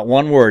all out,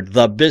 one word,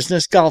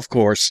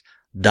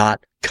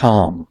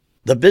 thebusinessgolfcourse.com.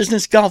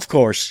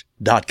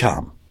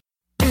 thebusinessgolfcourse.com.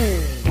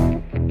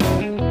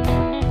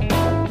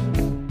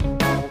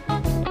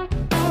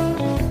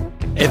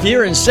 If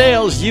you're in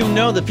sales, you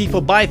know that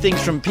people buy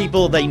things from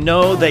people they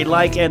know, they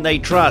like, and they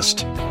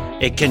trust.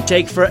 It can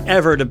take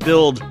forever to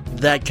build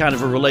that kind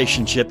of a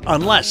relationship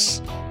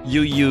unless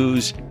you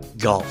use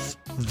golf.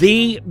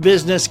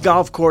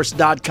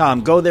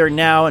 thebusinessgolfcourse.com. Go there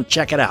now and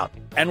check it out.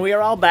 And we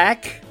are all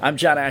back. I'm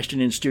John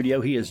Ashton in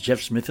studio. He is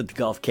Jeff Smith at the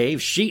Golf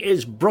Cave. She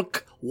is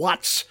Brooke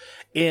Watts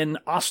in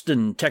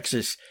Austin,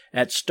 Texas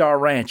at Star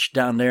Ranch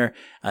down there.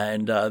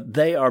 And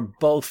they are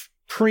both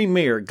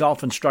premier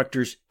golf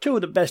instructors, 2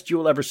 of the best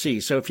you'll ever see.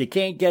 So if you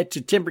can't get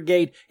to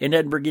Timbergate in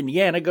Edinburgh,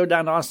 Indiana, go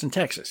down to Austin,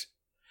 Texas.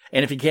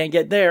 And if you can't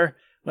get there,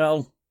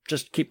 well,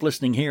 just keep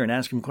listening here and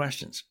ask them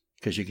questions.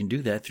 Because you can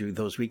do that through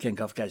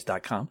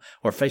thoseweekendgolfguys.com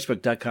or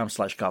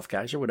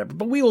facebook.com/golfguys or whatever.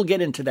 But we will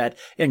get into that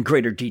in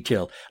greater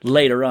detail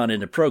later on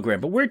in the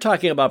program. But we're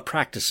talking about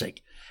practicing.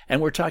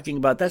 And we're talking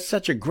about, that's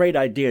such a great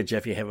idea,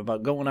 Jeff, you have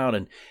about going out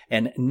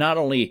and not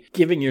only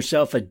giving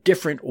yourself a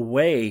different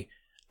way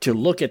to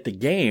look at the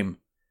game,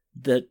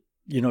 that,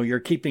 you know,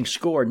 you're keeping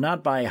score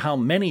not by how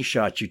many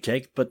shots you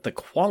take, but the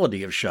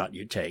quality of shot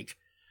you take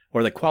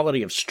or the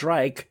quality of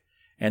strike.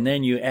 And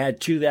then you add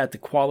to that the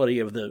quality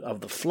of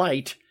the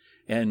flight.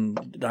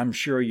 And I'm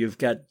sure you've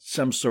got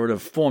some sort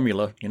of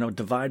formula,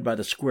 divide by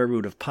the square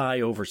root of pi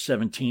over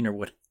 17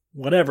 or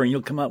whatever, and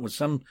you'll come up with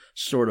some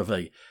sort of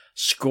a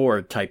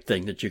score type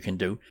thing that you can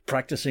do,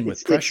 practicing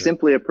with pressure. It's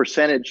simply a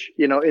percentage,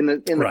 in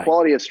the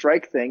quality of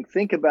strike thing.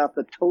 Think about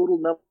the total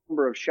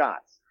number of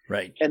shots.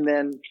 Right. And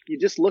then you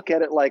just look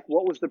at it like,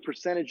 what was the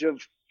percentage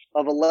of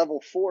a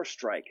level 4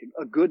 strike,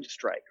 a good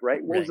strike,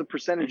 right? What was the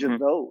percentage of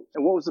those?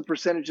 And what was the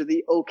percentage of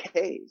the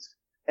okays?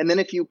 And then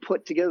if you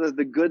put together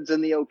the goods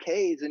and the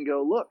okays and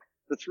go, look,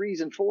 the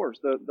 3s and 4s,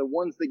 the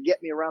ones that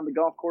get me around the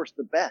golf course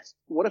the best.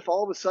 What if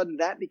all of a sudden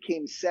that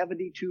became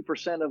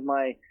 72% of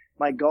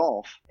my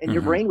golf? And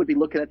your brain would be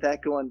looking at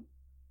that going,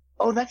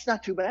 oh, that's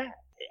not too bad.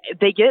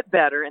 They get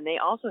better, and they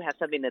also have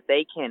something that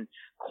they can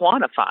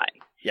quantify.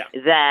 Yeah.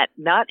 That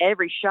not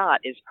every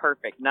shot is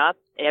perfect. Not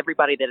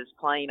everybody that is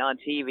playing on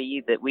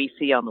TV that we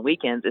see on the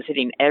weekends is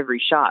hitting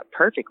every shot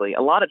perfectly.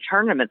 A lot of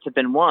tournaments have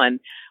been won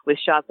with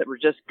shots that were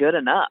just good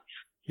enough.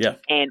 Yeah.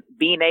 And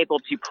being able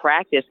to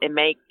practice and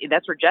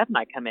that's where Jeff and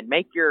I come in,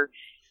 make your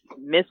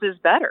misses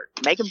better,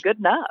 make them good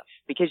enough,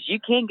 because you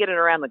can get it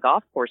around the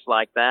golf course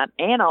like that.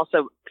 And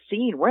also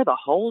seeing where the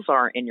holes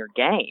are in your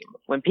game.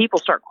 When people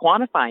start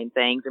quantifying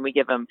things and we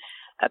give them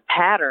a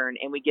pattern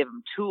and we give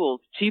them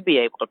tools to be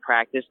able to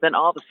practice, then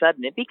all of a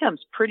sudden it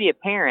becomes pretty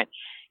apparent,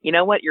 you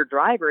know what, your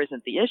driver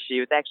isn't the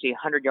issue. It's actually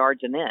 100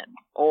 yards and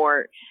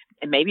in,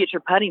 and maybe it's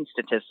your putting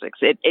statistics.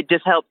 It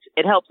just helps.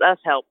 It helps us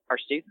help our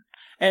students.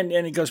 And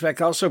it goes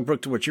back also,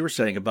 Brooke, to what you were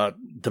saying about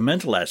the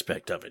mental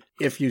aspect of it.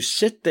 If you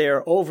sit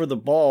there over the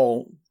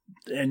ball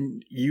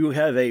and you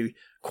have a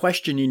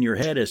question in your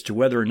head as to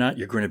whether or not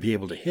you're going to be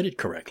able to hit it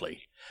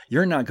correctly,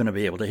 you're not going to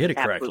be able to hit it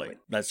correctly.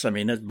 That's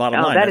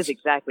bottom line. That is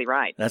exactly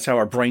right. That's how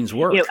our brains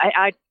work.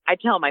 I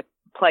tell my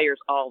players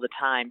all the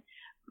time,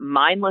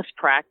 mindless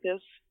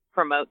practice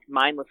promotes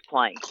mindless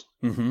playing.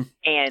 Mm-hmm.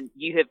 And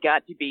you have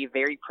got to be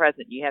very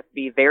present. You have to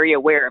be very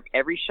aware of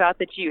every shot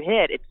that you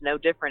hit. It's no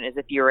different as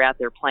if you were out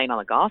there playing on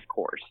a golf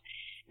course.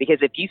 Because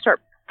if you start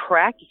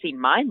practicing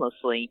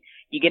mindlessly,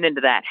 you get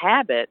into that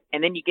habit,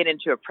 and then you get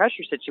into a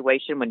pressure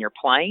situation when you're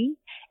playing,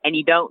 and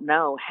you don't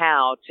know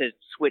how to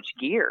switch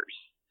gears.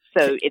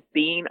 So it's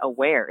being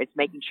aware. It's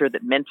making sure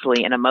that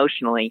mentally and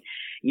emotionally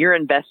you're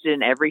invested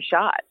in every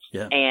shot.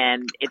 Yeah.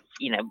 And it's,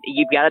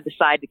 you've got to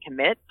decide to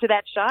commit to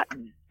that shot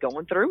and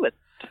going through it.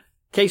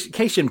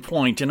 Case in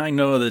point, and I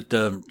know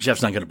that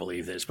Jeff's not going to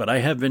believe this, but I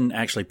have been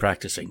actually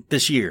practicing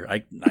this year.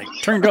 I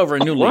turned over a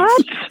new leaf.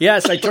 What?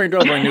 Yes, I turned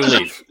over a new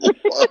leaf.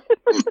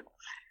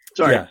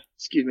 Sorry. Yeah.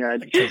 Excuse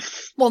me.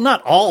 Well,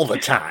 not all the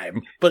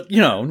time, but,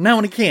 now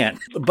and again.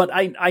 But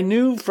I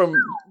knew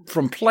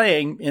from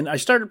playing, and I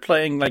started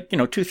playing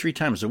 2-3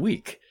 times a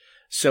week.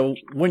 So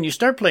when you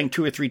start playing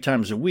 2 or 3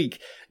 times a week,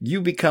 you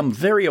become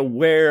very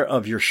aware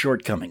of your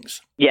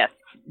shortcomings. Yes.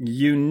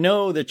 You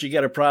know that you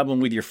got a problem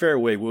with your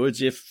fairway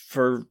woods if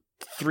for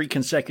 3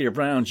 consecutive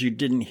rounds you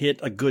didn't hit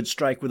a good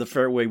strike with a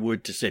fairway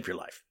wood to save your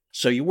life.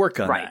 So you work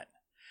on that.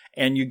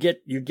 And you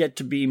get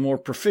to be more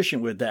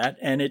proficient with that,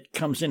 and it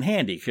comes in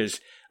handy because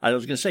I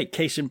was going to say,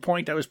 case in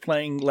point, I was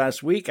playing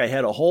last week. I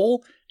had a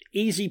hole,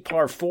 easy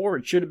par 4.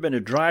 It should have been a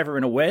driver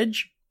and a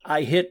wedge.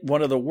 I hit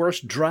one of the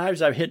worst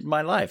drives I've hit in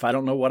my life. I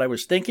don't know what I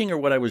was thinking or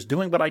what I was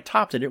doing, but I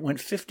topped it. It went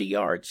 50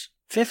 yards.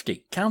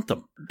 50. Count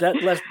them.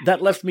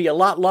 That left me a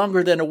lot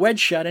longer than a wedge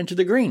shot into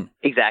the green.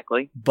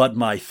 Exactly. But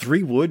my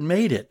 3-wood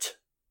made it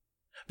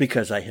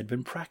because I had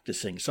been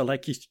practicing. So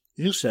like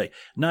you say,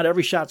 not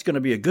every shot's going to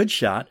be a good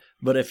shot,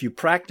 but if you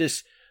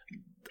practice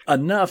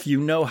enough, you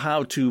know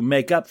how to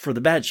make up for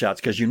the bad shots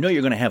because you know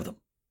you're going to have them.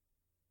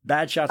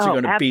 Bad shots are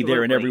going to be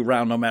there in every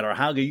round, no matter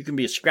how good. You can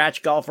be a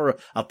scratch golfer,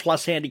 a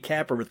plus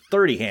handicap, or a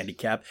 30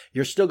 handicap.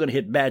 You're still going to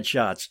hit bad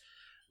shots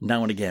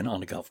now and again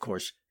on the golf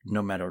course,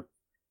 no matter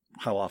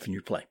how often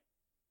you play.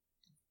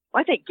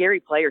 Well, I think Gary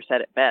Player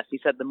said it best. He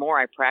said, "The more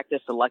I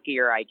practice, the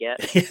luckier I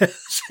get."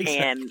 Yes, exactly.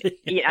 And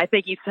I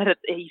think he said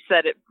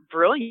it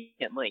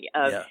brilliantly.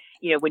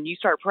 When you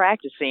start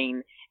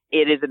practicing,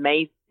 it is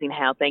amazing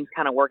how things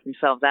kind of work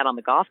themselves out on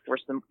the golf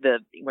course. When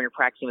you're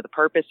practicing with a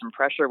purpose and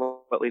pressure,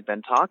 what we've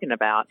been talking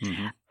about.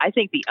 Mm-hmm. I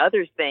think the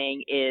other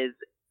thing is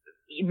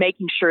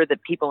making sure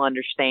that people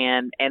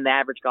understand, and the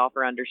average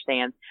golfer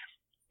understands,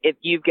 if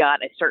you've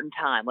got a certain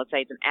time, let's say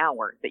it's an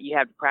hour that you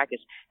have to practice,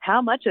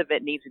 how much of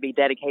it needs to be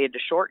dedicated to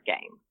short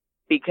game?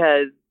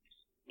 Because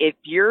if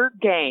your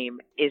game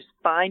is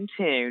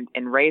fine-tuned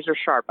and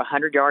razor-sharp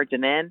 100 yards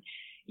and in,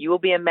 you will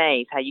be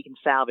amazed how you can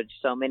salvage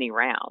so many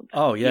rounds.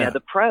 Oh, yeah. The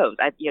pros.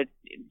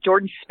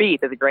 Jordan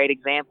Spieth is a great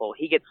example.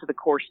 He gets to the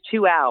course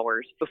 2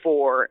 hours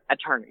before a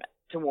tournament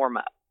to warm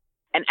up.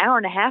 An hour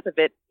and a half of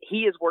it,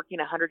 he is working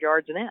 100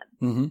 yards and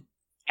in. Mm-hmm.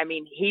 I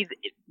mean,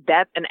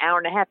 that's an hour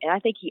and a half, and I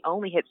think he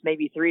only hits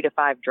maybe 3 to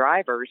 5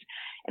 drivers,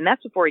 and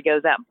that's before he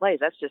goes out and plays.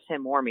 That's just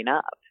him warming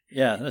up.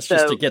 Yeah, that's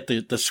just to get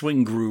the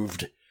swing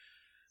grooved.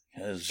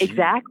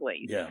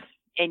 Exactly. Yeah.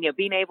 And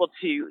being able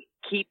to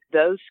keep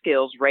those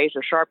skills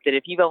razor sharp, that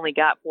if you've only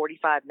got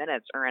 45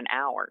 minutes or an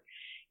hour,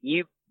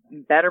 you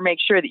better make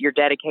sure that you're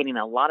dedicating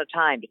a lot of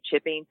time to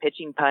chipping,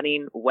 pitching,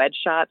 putting, wedge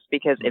shots,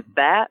 because if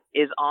that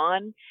is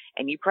on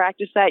and you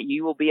practice that,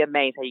 you will be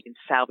amazed how you can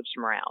salvage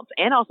some rounds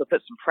and also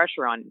put some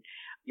pressure on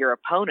your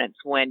opponents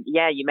when,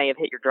 you may have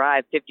hit your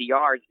drive 50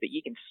 yards, but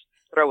you can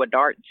throw a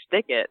dart and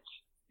stick it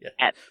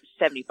at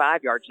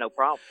 75 yards, no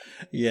problem.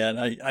 Yeah,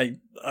 and I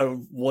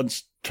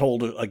once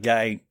told a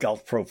guy,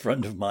 golf pro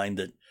friend of mine,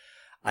 that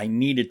I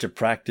needed to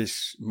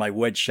practice my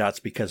wedge shots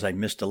because I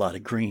missed a lot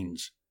of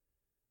greens.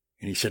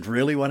 And he said,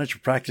 really? Why don't you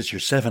practice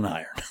your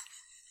 7-iron?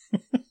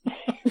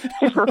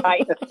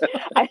 Right.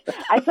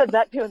 I said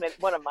that to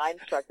one of my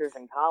instructors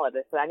in college.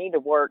 I said, I need to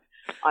work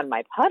on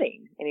my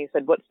putting. And he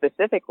said, what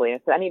specifically? I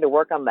said, I need to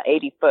work on the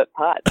 80-foot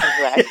putt. I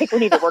said, I think we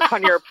need to work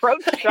on your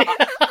approach shot.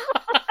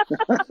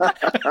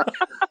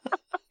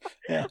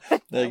 Yeah,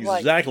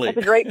 exactly. That's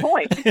a great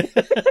point. In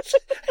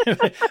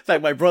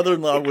fact, my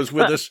brother-in-law was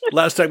with us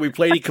last time we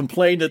played. He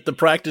complained that the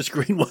practice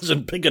green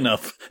wasn't big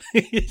enough.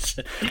 This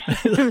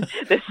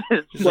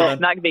is not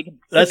going to be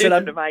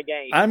conducive to my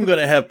game. I'm going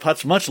to have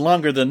putts much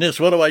longer than this.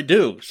 What do I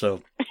do?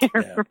 So,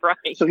 yeah.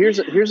 Right. So here's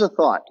a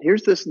thought.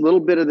 Here's this little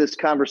bit of this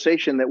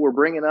conversation that we're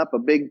bringing up, a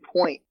big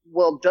point.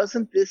 Well,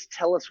 doesn't this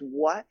tell us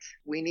what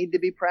we need to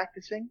be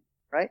practicing?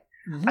 Right.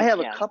 Mm-hmm. I have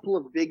a couple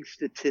of big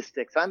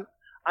statistics.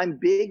 I'm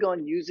big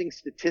on using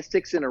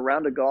statistics in a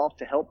round of golf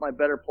to help my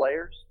better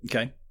players.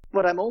 Okay.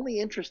 But I'm only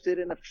interested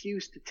in a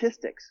few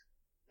statistics.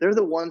 They're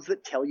the ones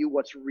that tell you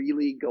what's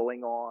really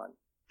going on.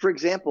 For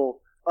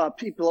example,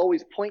 people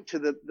always point to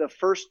the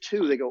first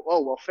two. They go,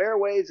 oh, well,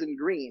 fairways and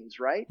greens,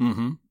 right?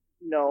 Mm-hmm.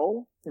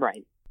 No.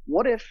 Right.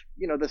 What if,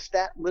 the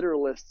stat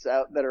literalists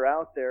that are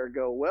out there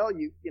go, well,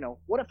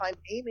 what if I'm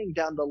aiming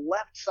down the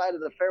left side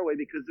of the fairway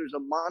because there's a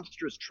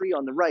monstrous tree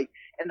on the right,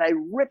 and I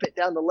rip it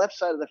down the left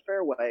side of the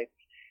fairway,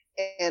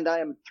 and I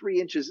am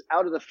 3 inches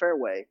out of the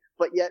fairway,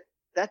 but yet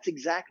that's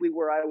exactly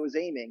where I was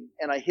aiming,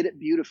 and I hit it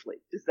beautifully.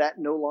 Does that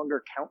no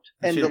longer count?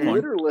 And the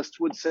literalist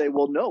would say,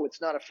 well, no,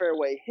 it's not a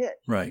fairway hit.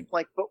 Right.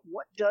 Like, but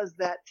what does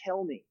that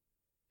tell me?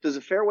 Does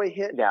a fairway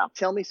hit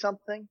tell me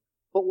something?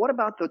 But what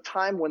about the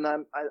time when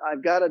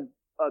I've got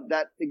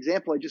that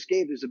example I just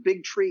gave, there's a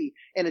big tree,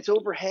 and it's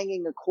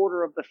overhanging a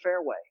quarter of the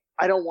fairway.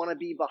 I don't want to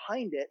be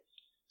behind it,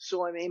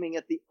 so I'm aiming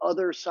at the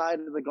other side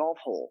of the golf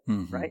hole,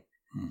 right?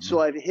 Mm-hmm. So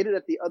I've hit it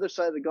at the other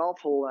side of the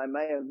golf hole. I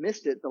may have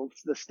missed it.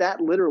 The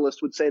stat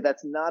literalist would say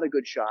that's not a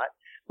good shot.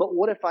 But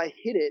what if I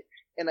hit it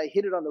and I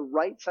hit it on the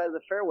right side of the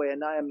fairway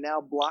and I am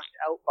now blocked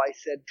out by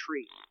said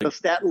tree? The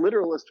stat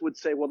literalist would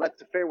say, well,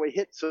 that's a fairway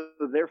hit, so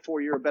therefore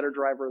you're a better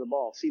driver of the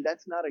ball. See,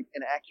 that's not an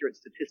accurate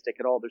statistic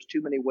at all. There's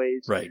too many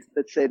ways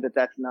that say that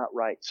that's not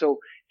right. So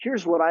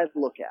here's what I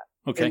look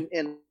at. Okay.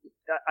 And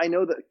I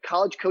know that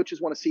college coaches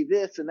want to see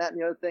this and that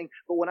and the other thing,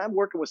 but when I'm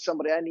working with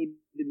somebody, I need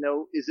to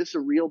know, is this a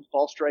real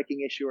ball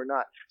striking issue or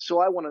not? So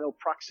I want to know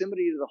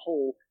proximity to the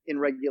hole in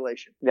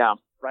regulation. Yeah.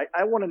 Right?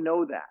 I want to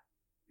know that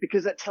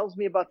because that tells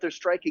me about their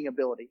striking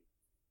ability.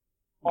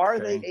 Are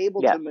they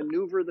able to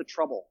maneuver the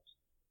trouble?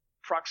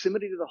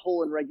 Proximity to the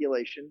hole in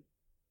regulation.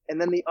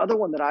 And then the other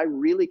one that I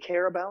really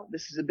care about,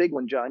 this is a big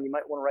one, John. You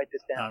might want to write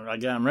this down.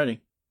 I'm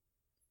ready.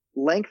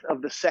 Length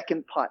of the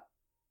second putt.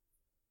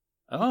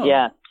 Oh.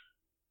 Yeah.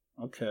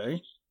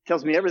 Okay.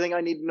 Tells me everything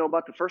I need to know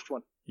about the first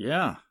one.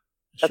 Yeah.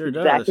 That's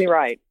exactly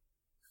right.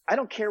 I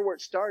don't care where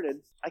it started.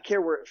 I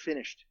care where it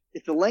finished.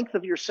 If the length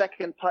of your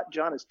second putt,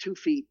 John, is 2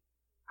 feet,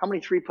 how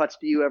many 3-putts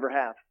do you ever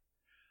have?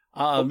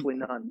 Hopefully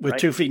none. With right?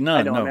 2 feet, none.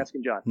 I know, no. I'm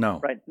asking John.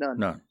 No. Right,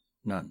 none.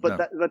 None.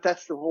 But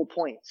that's the whole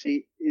point,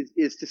 see,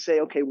 is to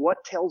say, okay,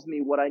 what tells me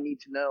what I need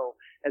to know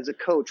as a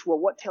coach? Well,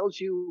 what tells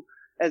you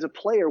as a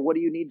player, what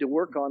do you need to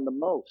work on the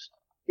most?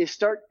 Is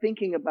start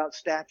thinking about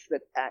stats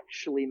that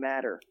actually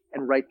matter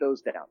and write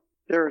those down.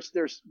 There's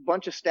a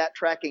bunch of stat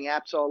tracking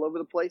apps all over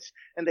the place,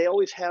 and they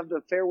always have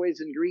the fairways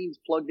and greens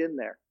plugged in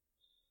there.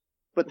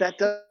 But that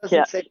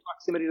doesn't say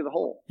proximity to the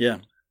hole. Yeah.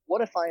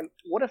 What if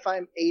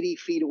I'm 80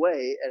 feet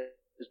away,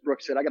 as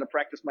Brooke said, I got to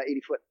practice my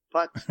 80-foot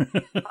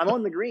putt. I'm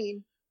on the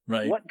green.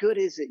 Right. What good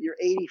is it? You're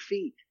 80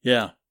 feet.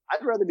 Yeah.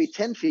 I'd rather be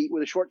 10 feet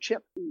with a short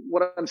chip.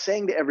 What I'm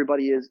saying to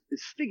everybody is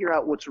figure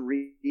out what's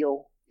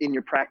real in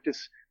your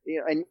practice,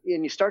 and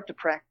you start to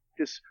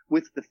practice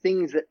with the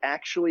things that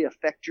actually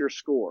affect your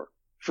score.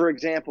 For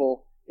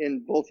example,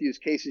 in both use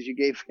cases, you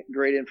gave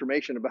great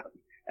information about,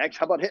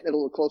 how about hitting it a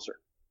little closer?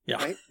 Yeah.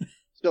 Right?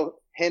 So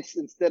hence,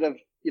 instead of,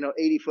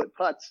 80-foot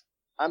putts,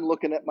 I'm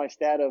looking at my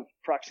stat of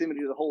proximity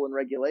to the hole in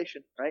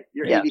regulation, right?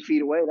 You're 80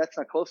 feet away. That's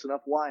not close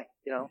enough. Why?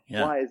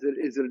 Why?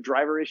 Is it a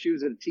driver issue?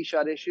 Is it a tee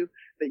shot issue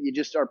that you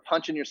just are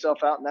punching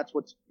yourself out and that's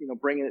what's,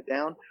 bringing it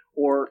down?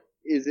 Or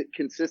is it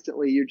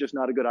consistently you're just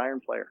not a good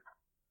iron player?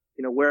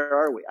 Where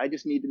are we? I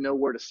just need to know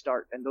where to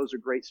start. And those are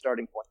great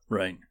starting points.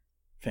 Right.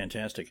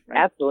 Fantastic. Right?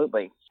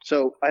 Absolutely.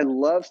 So I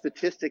love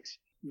statistics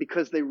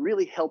because they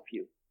really help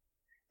you.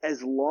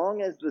 As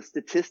long as the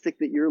statistic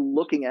that you're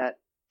looking at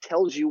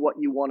tells you what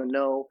you want to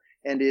know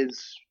and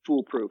is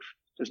foolproof.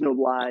 There's no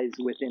lies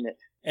within it.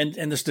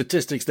 And the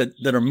statistics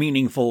that are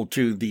meaningful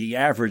to the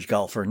average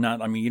golfer,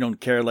 you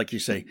don't care, like you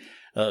say,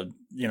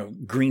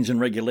 greens in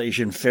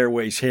regulation,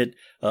 fairways hit,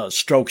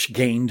 strokes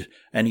gained,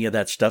 any of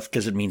that stuff,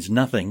 because it means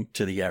nothing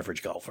to the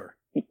average golfer.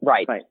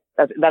 Right.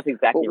 That's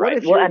exactly right. What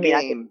if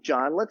your game,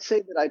 John, let's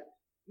say that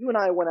you and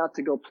I went out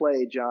to go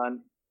play,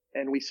 John,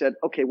 and we said,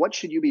 okay, what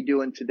should you be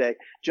doing today?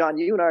 John,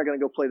 you and I are going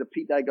to go play the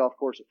Pete Dye Golf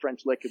Course at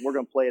French Lick, and we're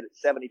going to play it at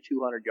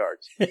 7,200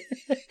 yards.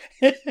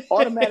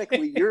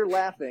 Automatically, you're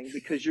laughing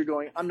because you're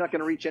going, I'm not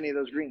going to reach any of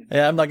those greens.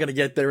 Yeah, I'm not going to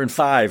get there in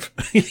 5.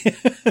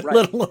 Right.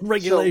 Let alone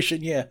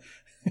regulation, yeah.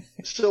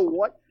 So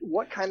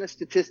what kind of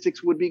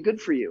statistics would be good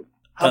for you?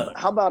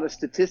 How about a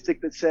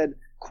statistic that said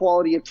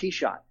quality of tee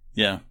shot?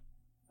 Yeah.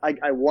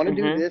 I want to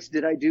do this.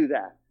 Did I do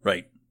that?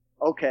 Right.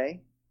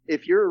 Okay.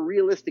 If you're a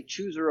realistic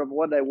chooser of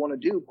what I want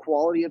to do,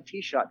 quality of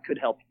tee shot could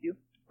help you,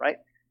 right?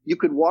 You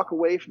could walk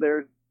away from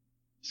there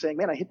saying,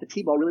 man, I hit the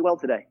tee ball really well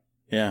today.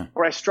 Yeah.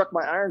 Or I struck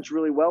my irons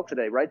really well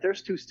today, right?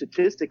 There's 2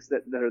 statistics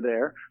that are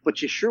there,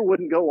 but you sure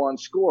wouldn't go on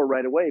score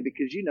right away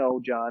because,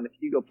 John, if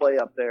you go play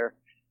up there,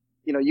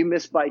 you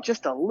miss by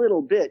just a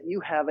little bit, you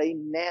have a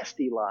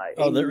nasty lie,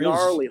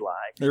 gnarly lie.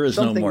 There is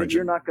something no margin. That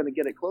you're not going to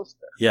get it close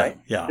to. Yeah, right?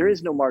 yeah. There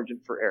is no margin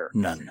for error.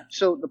 None.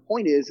 So the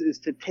point is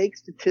to take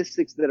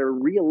statistics that are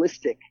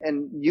realistic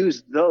and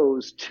use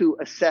those to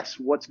assess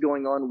what's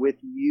going on with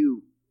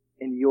you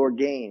in your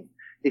game.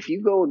 If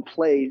you go and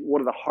play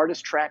one of the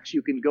hardest tracks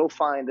you can go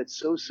find that's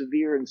so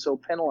severe and so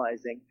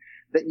penalizing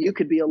that you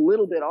could be a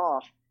little bit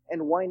off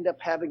and wind up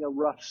having a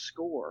rough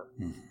score,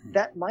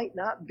 that might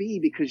not be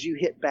because you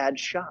hit bad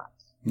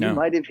shots. No. You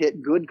might have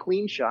hit good,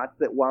 clean shots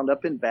that wound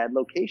up in bad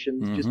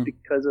locations just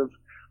because of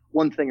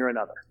one thing or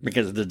another.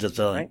 Because of the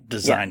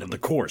design of the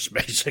course,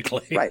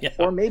 basically. Right. Yeah.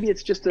 Or maybe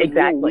it's just a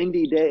real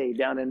windy day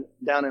down in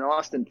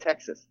Austin,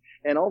 Texas.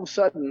 And all of a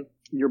sudden,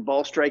 your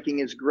ball striking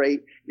is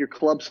great. Your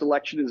club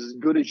selection is as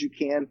good as you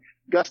can.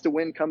 Gust of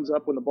wind comes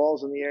up when the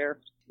ball's in the air,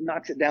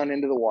 knocks it down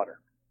into the water.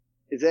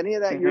 Is any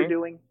of that you're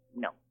doing?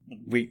 No.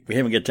 We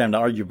haven't got time to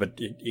argue, but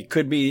it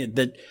could be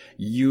that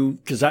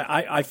because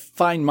I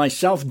find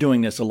myself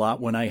doing this a lot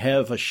when I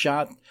have a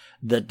shot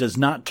that does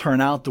not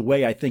turn out the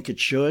way I think it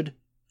should.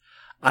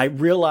 I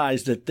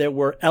realized that there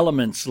were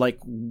elements like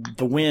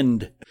the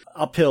wind,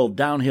 uphill,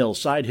 downhill,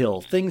 side hill,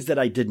 things that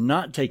I did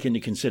not take into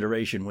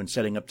consideration when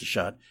setting up the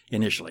shot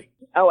initially.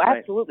 Oh,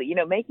 absolutely.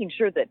 Making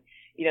sure that,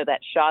 that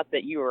shot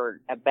that you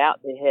were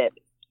about to hit,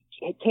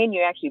 can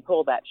you actually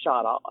pull that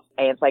shot off?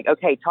 And it's like,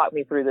 okay, talk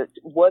me through this.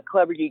 What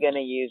club are you going to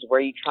use? Where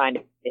are you trying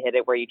to hit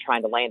it? Where are you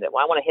trying to land it?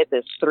 Well, I want to hit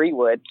this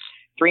 3-wood,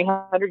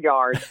 300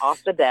 yards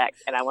off the deck,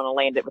 and I want to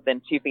land it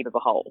within 2 feet of the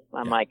hole.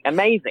 I'm like,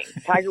 amazing.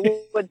 Tiger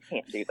Woods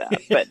can't do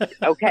that. But,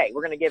 okay,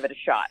 we're going to give it a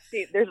shot.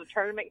 See, there's a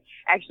tournament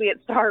actually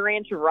at Star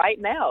Ranch right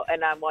now,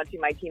 and I'm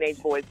watching my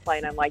teenage boys play,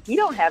 and I'm like, you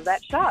don't have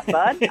that shot,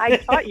 bud. I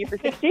taught you for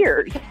 6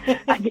 years.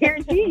 I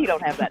guarantee you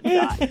don't have that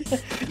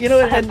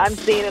shot. I'm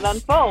seeing it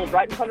unfold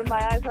right in front of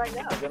my eyes right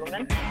now,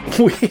 gentlemen.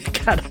 We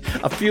got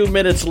a few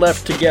minutes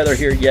left together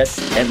here yet,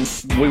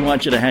 and we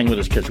want you to hang with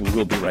us because we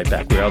will be right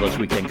back. We are those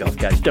weekend golf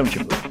guys. Don't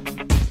you move.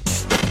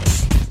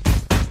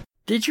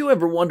 Did you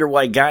ever wonder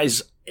why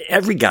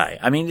every guy,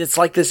 it's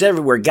like this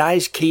everywhere,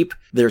 guys keep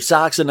their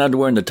socks and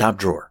underwear in the top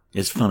drawer?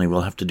 It's funny,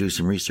 we'll have to do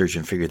some research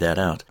and figure that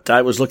out.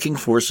 I was looking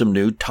for some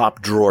new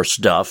top drawer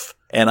stuff,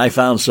 and I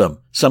found some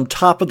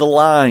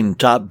top-of-the-line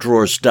top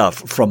drawer stuff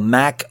from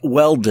Mack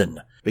Weldon,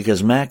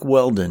 because Mack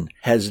Weldon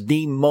has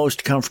the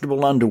most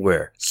comfortable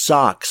underwear,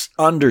 socks,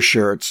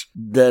 undershirts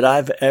that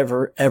I've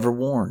ever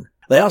worn.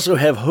 They also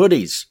have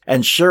hoodies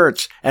and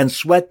shirts and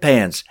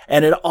sweatpants,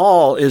 and it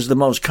all is the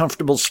most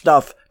comfortable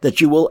stuff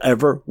that you will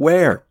ever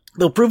wear.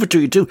 They'll prove it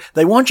to you, too.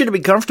 They want you to be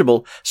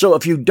comfortable, so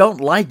if you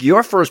don't like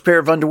your first pair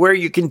of underwear,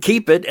 you can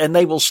keep it, and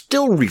they will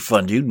still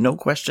refund you, no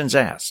questions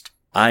asked.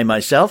 I,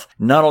 myself,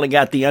 not only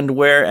got the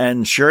underwear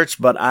and shirts,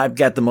 but I've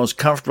got the most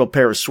comfortable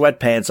pair of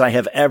sweatpants I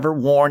have ever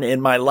worn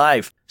in my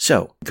life.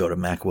 So, go to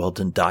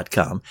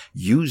MackWeldon.com,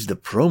 use the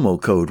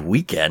promo code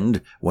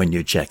WEEKEND when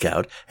you check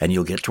out, and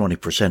you'll get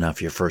 20%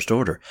 off your first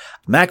order.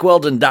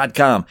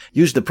 MackWeldon.com,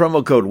 use the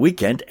promo code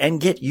WEEKEND,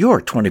 and get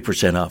your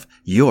 20% off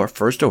your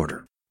first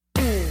order.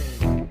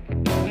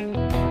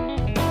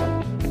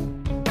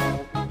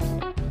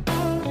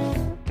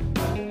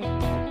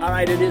 All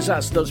right, it is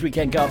us, those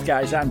weekend golf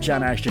guys. I'm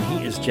John Ashton.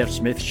 He is Jeff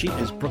Smith. She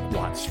is Brooke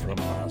Watts from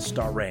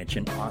Star Ranch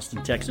in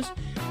Austin, Texas,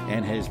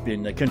 and has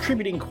been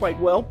contributing quite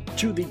well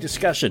to the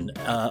discussion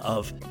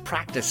of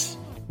practice.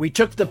 We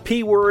took the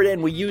P word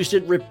and we used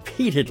it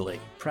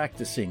repeatedly.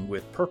 Practicing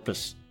with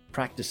purpose,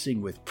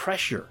 practicing with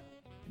pressure.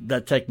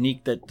 The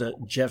technique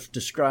that Jeff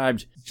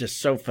described,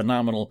 just so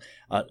phenomenal,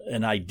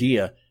 an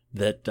idea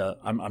that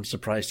I'm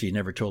surprised he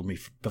never told me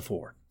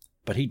before.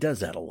 But he does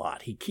that a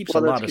lot. He keeps a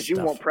lot of stuff. Well, that's because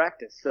you won't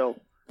practice, so...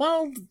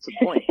 Well, that's the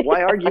point.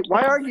 Why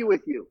argue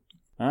with you?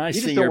 I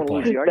see your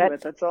point.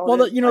 Argument, that's all. Well,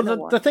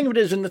 the thing of it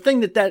is, and the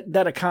thing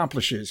that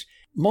accomplishes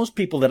most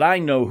people that I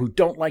know who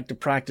don't like to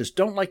practice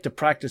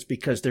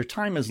because their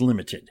time is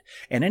limited.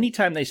 And any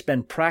time they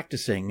spend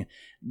practicing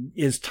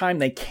is time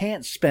they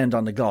can't spend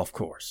on the golf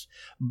course.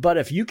 But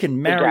if you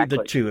can marry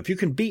the two, if you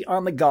can be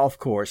on the golf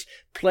course,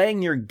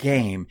 playing your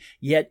game,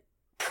 yet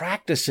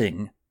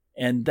practicing,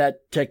 and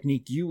that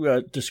technique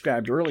you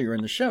described earlier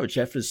in the show,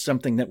 Jeff, is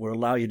something that will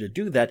allow you to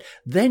do that,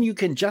 then you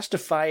can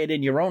justify it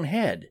in your own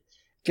head.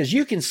 Because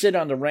you can sit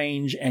on the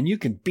range and you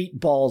can beat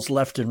balls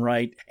left and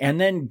right and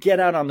then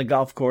get out on the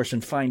golf course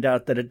and find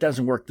out that it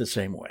doesn't work the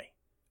same way,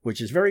 which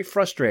is very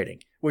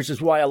frustrating, which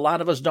is why a lot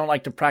of us don't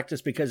like to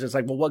practice, because it's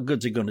like, well, what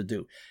good's it going to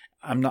do?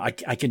 I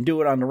can do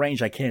it on the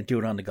range. I can't do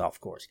it on the golf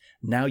course.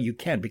 Now you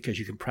can, because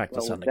you can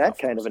practice on the golf course.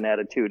 With that kind of an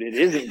attitude, it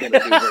isn't going to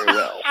do very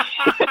well,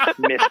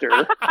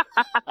 mister.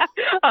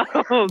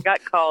 Oh,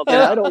 got called.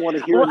 And I don't want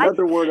to hear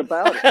another word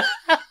about it.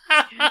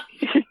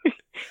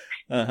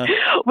 Uh-huh.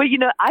 Well,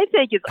 I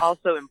think it's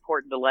also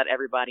important to let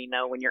everybody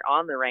know when you're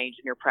on the range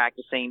and you're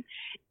practicing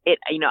it.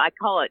 I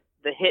call it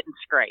the hit and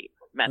scrape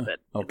method.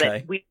 Okay.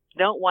 That we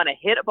don't want to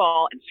hit a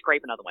ball and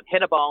scrape another one,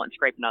 hit a ball and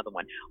scrape another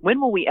one. When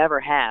will we ever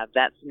have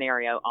that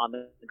scenario on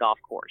the golf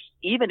course?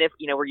 Even if,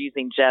 we're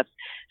using Jeff's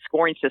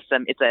scoring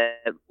system, it's a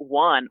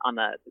 1 on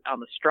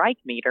the strike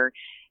meter.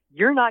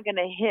 You're not going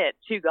to hit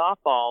 2 golf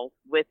balls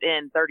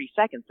within 30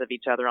 seconds of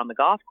each other on the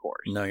golf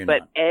course. No, you're not.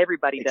 But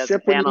everybody does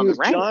it down on the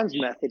range. Except when you use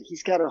John's method,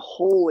 he's got a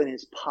hole in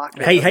his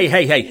pocket.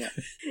 Hey.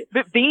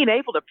 But being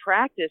able to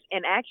practice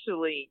and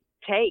actually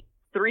take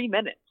 3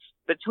 minutes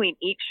between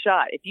each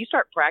shot, if you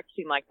start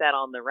practicing like that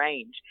on the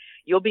range,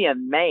 you'll be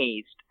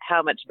amazed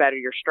how much better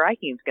your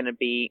striking is going to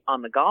be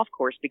on the golf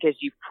course, because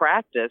you've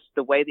practiced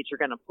the way that you're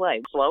going to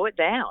play. Slow it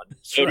down.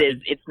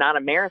 It's not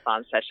a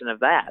marathon session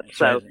of that. That's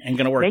so right. Ain't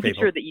gonna work, making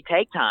people. sure that you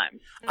take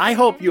time. I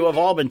hope you have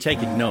all been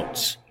taking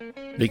notes,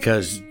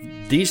 because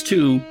these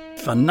two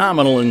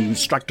phenomenal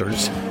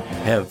instructors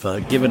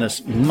have given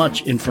us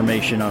much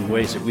information on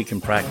ways that we can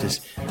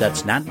practice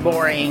that's not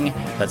boring,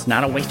 that's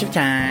not a waste of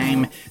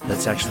time,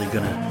 that's actually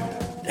going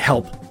to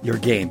help your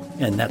game.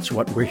 And that's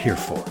what we're here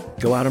for.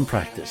 Go out and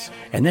practice.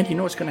 And then you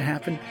know what's going to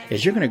happen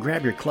is you're going to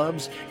grab your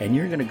clubs and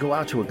you're going to go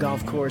out to a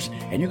golf course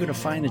and you're going to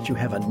find that you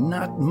have a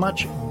not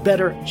much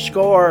better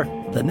score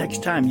the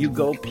next time you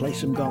go play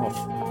some golf.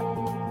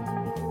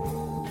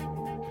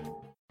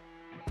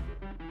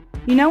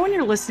 When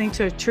you're listening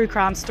to a true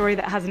crime story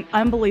that has an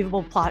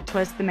unbelievable plot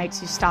twist that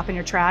makes you stop in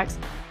your tracks?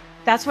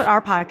 That's what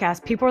our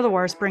podcast, People Are the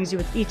Worst, brings you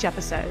with each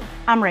episode.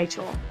 I'm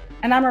Rachel.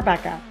 And I'm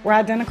Rebecca. We're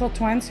identical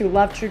twins who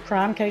love true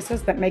crime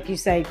cases that make you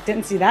say,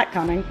 didn't see that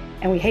coming,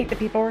 and we hate the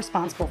people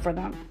responsible for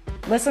them.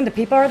 Listen to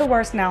People Are the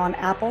Worst now on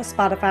Apple,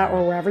 Spotify,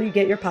 or wherever you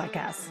get your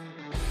podcasts.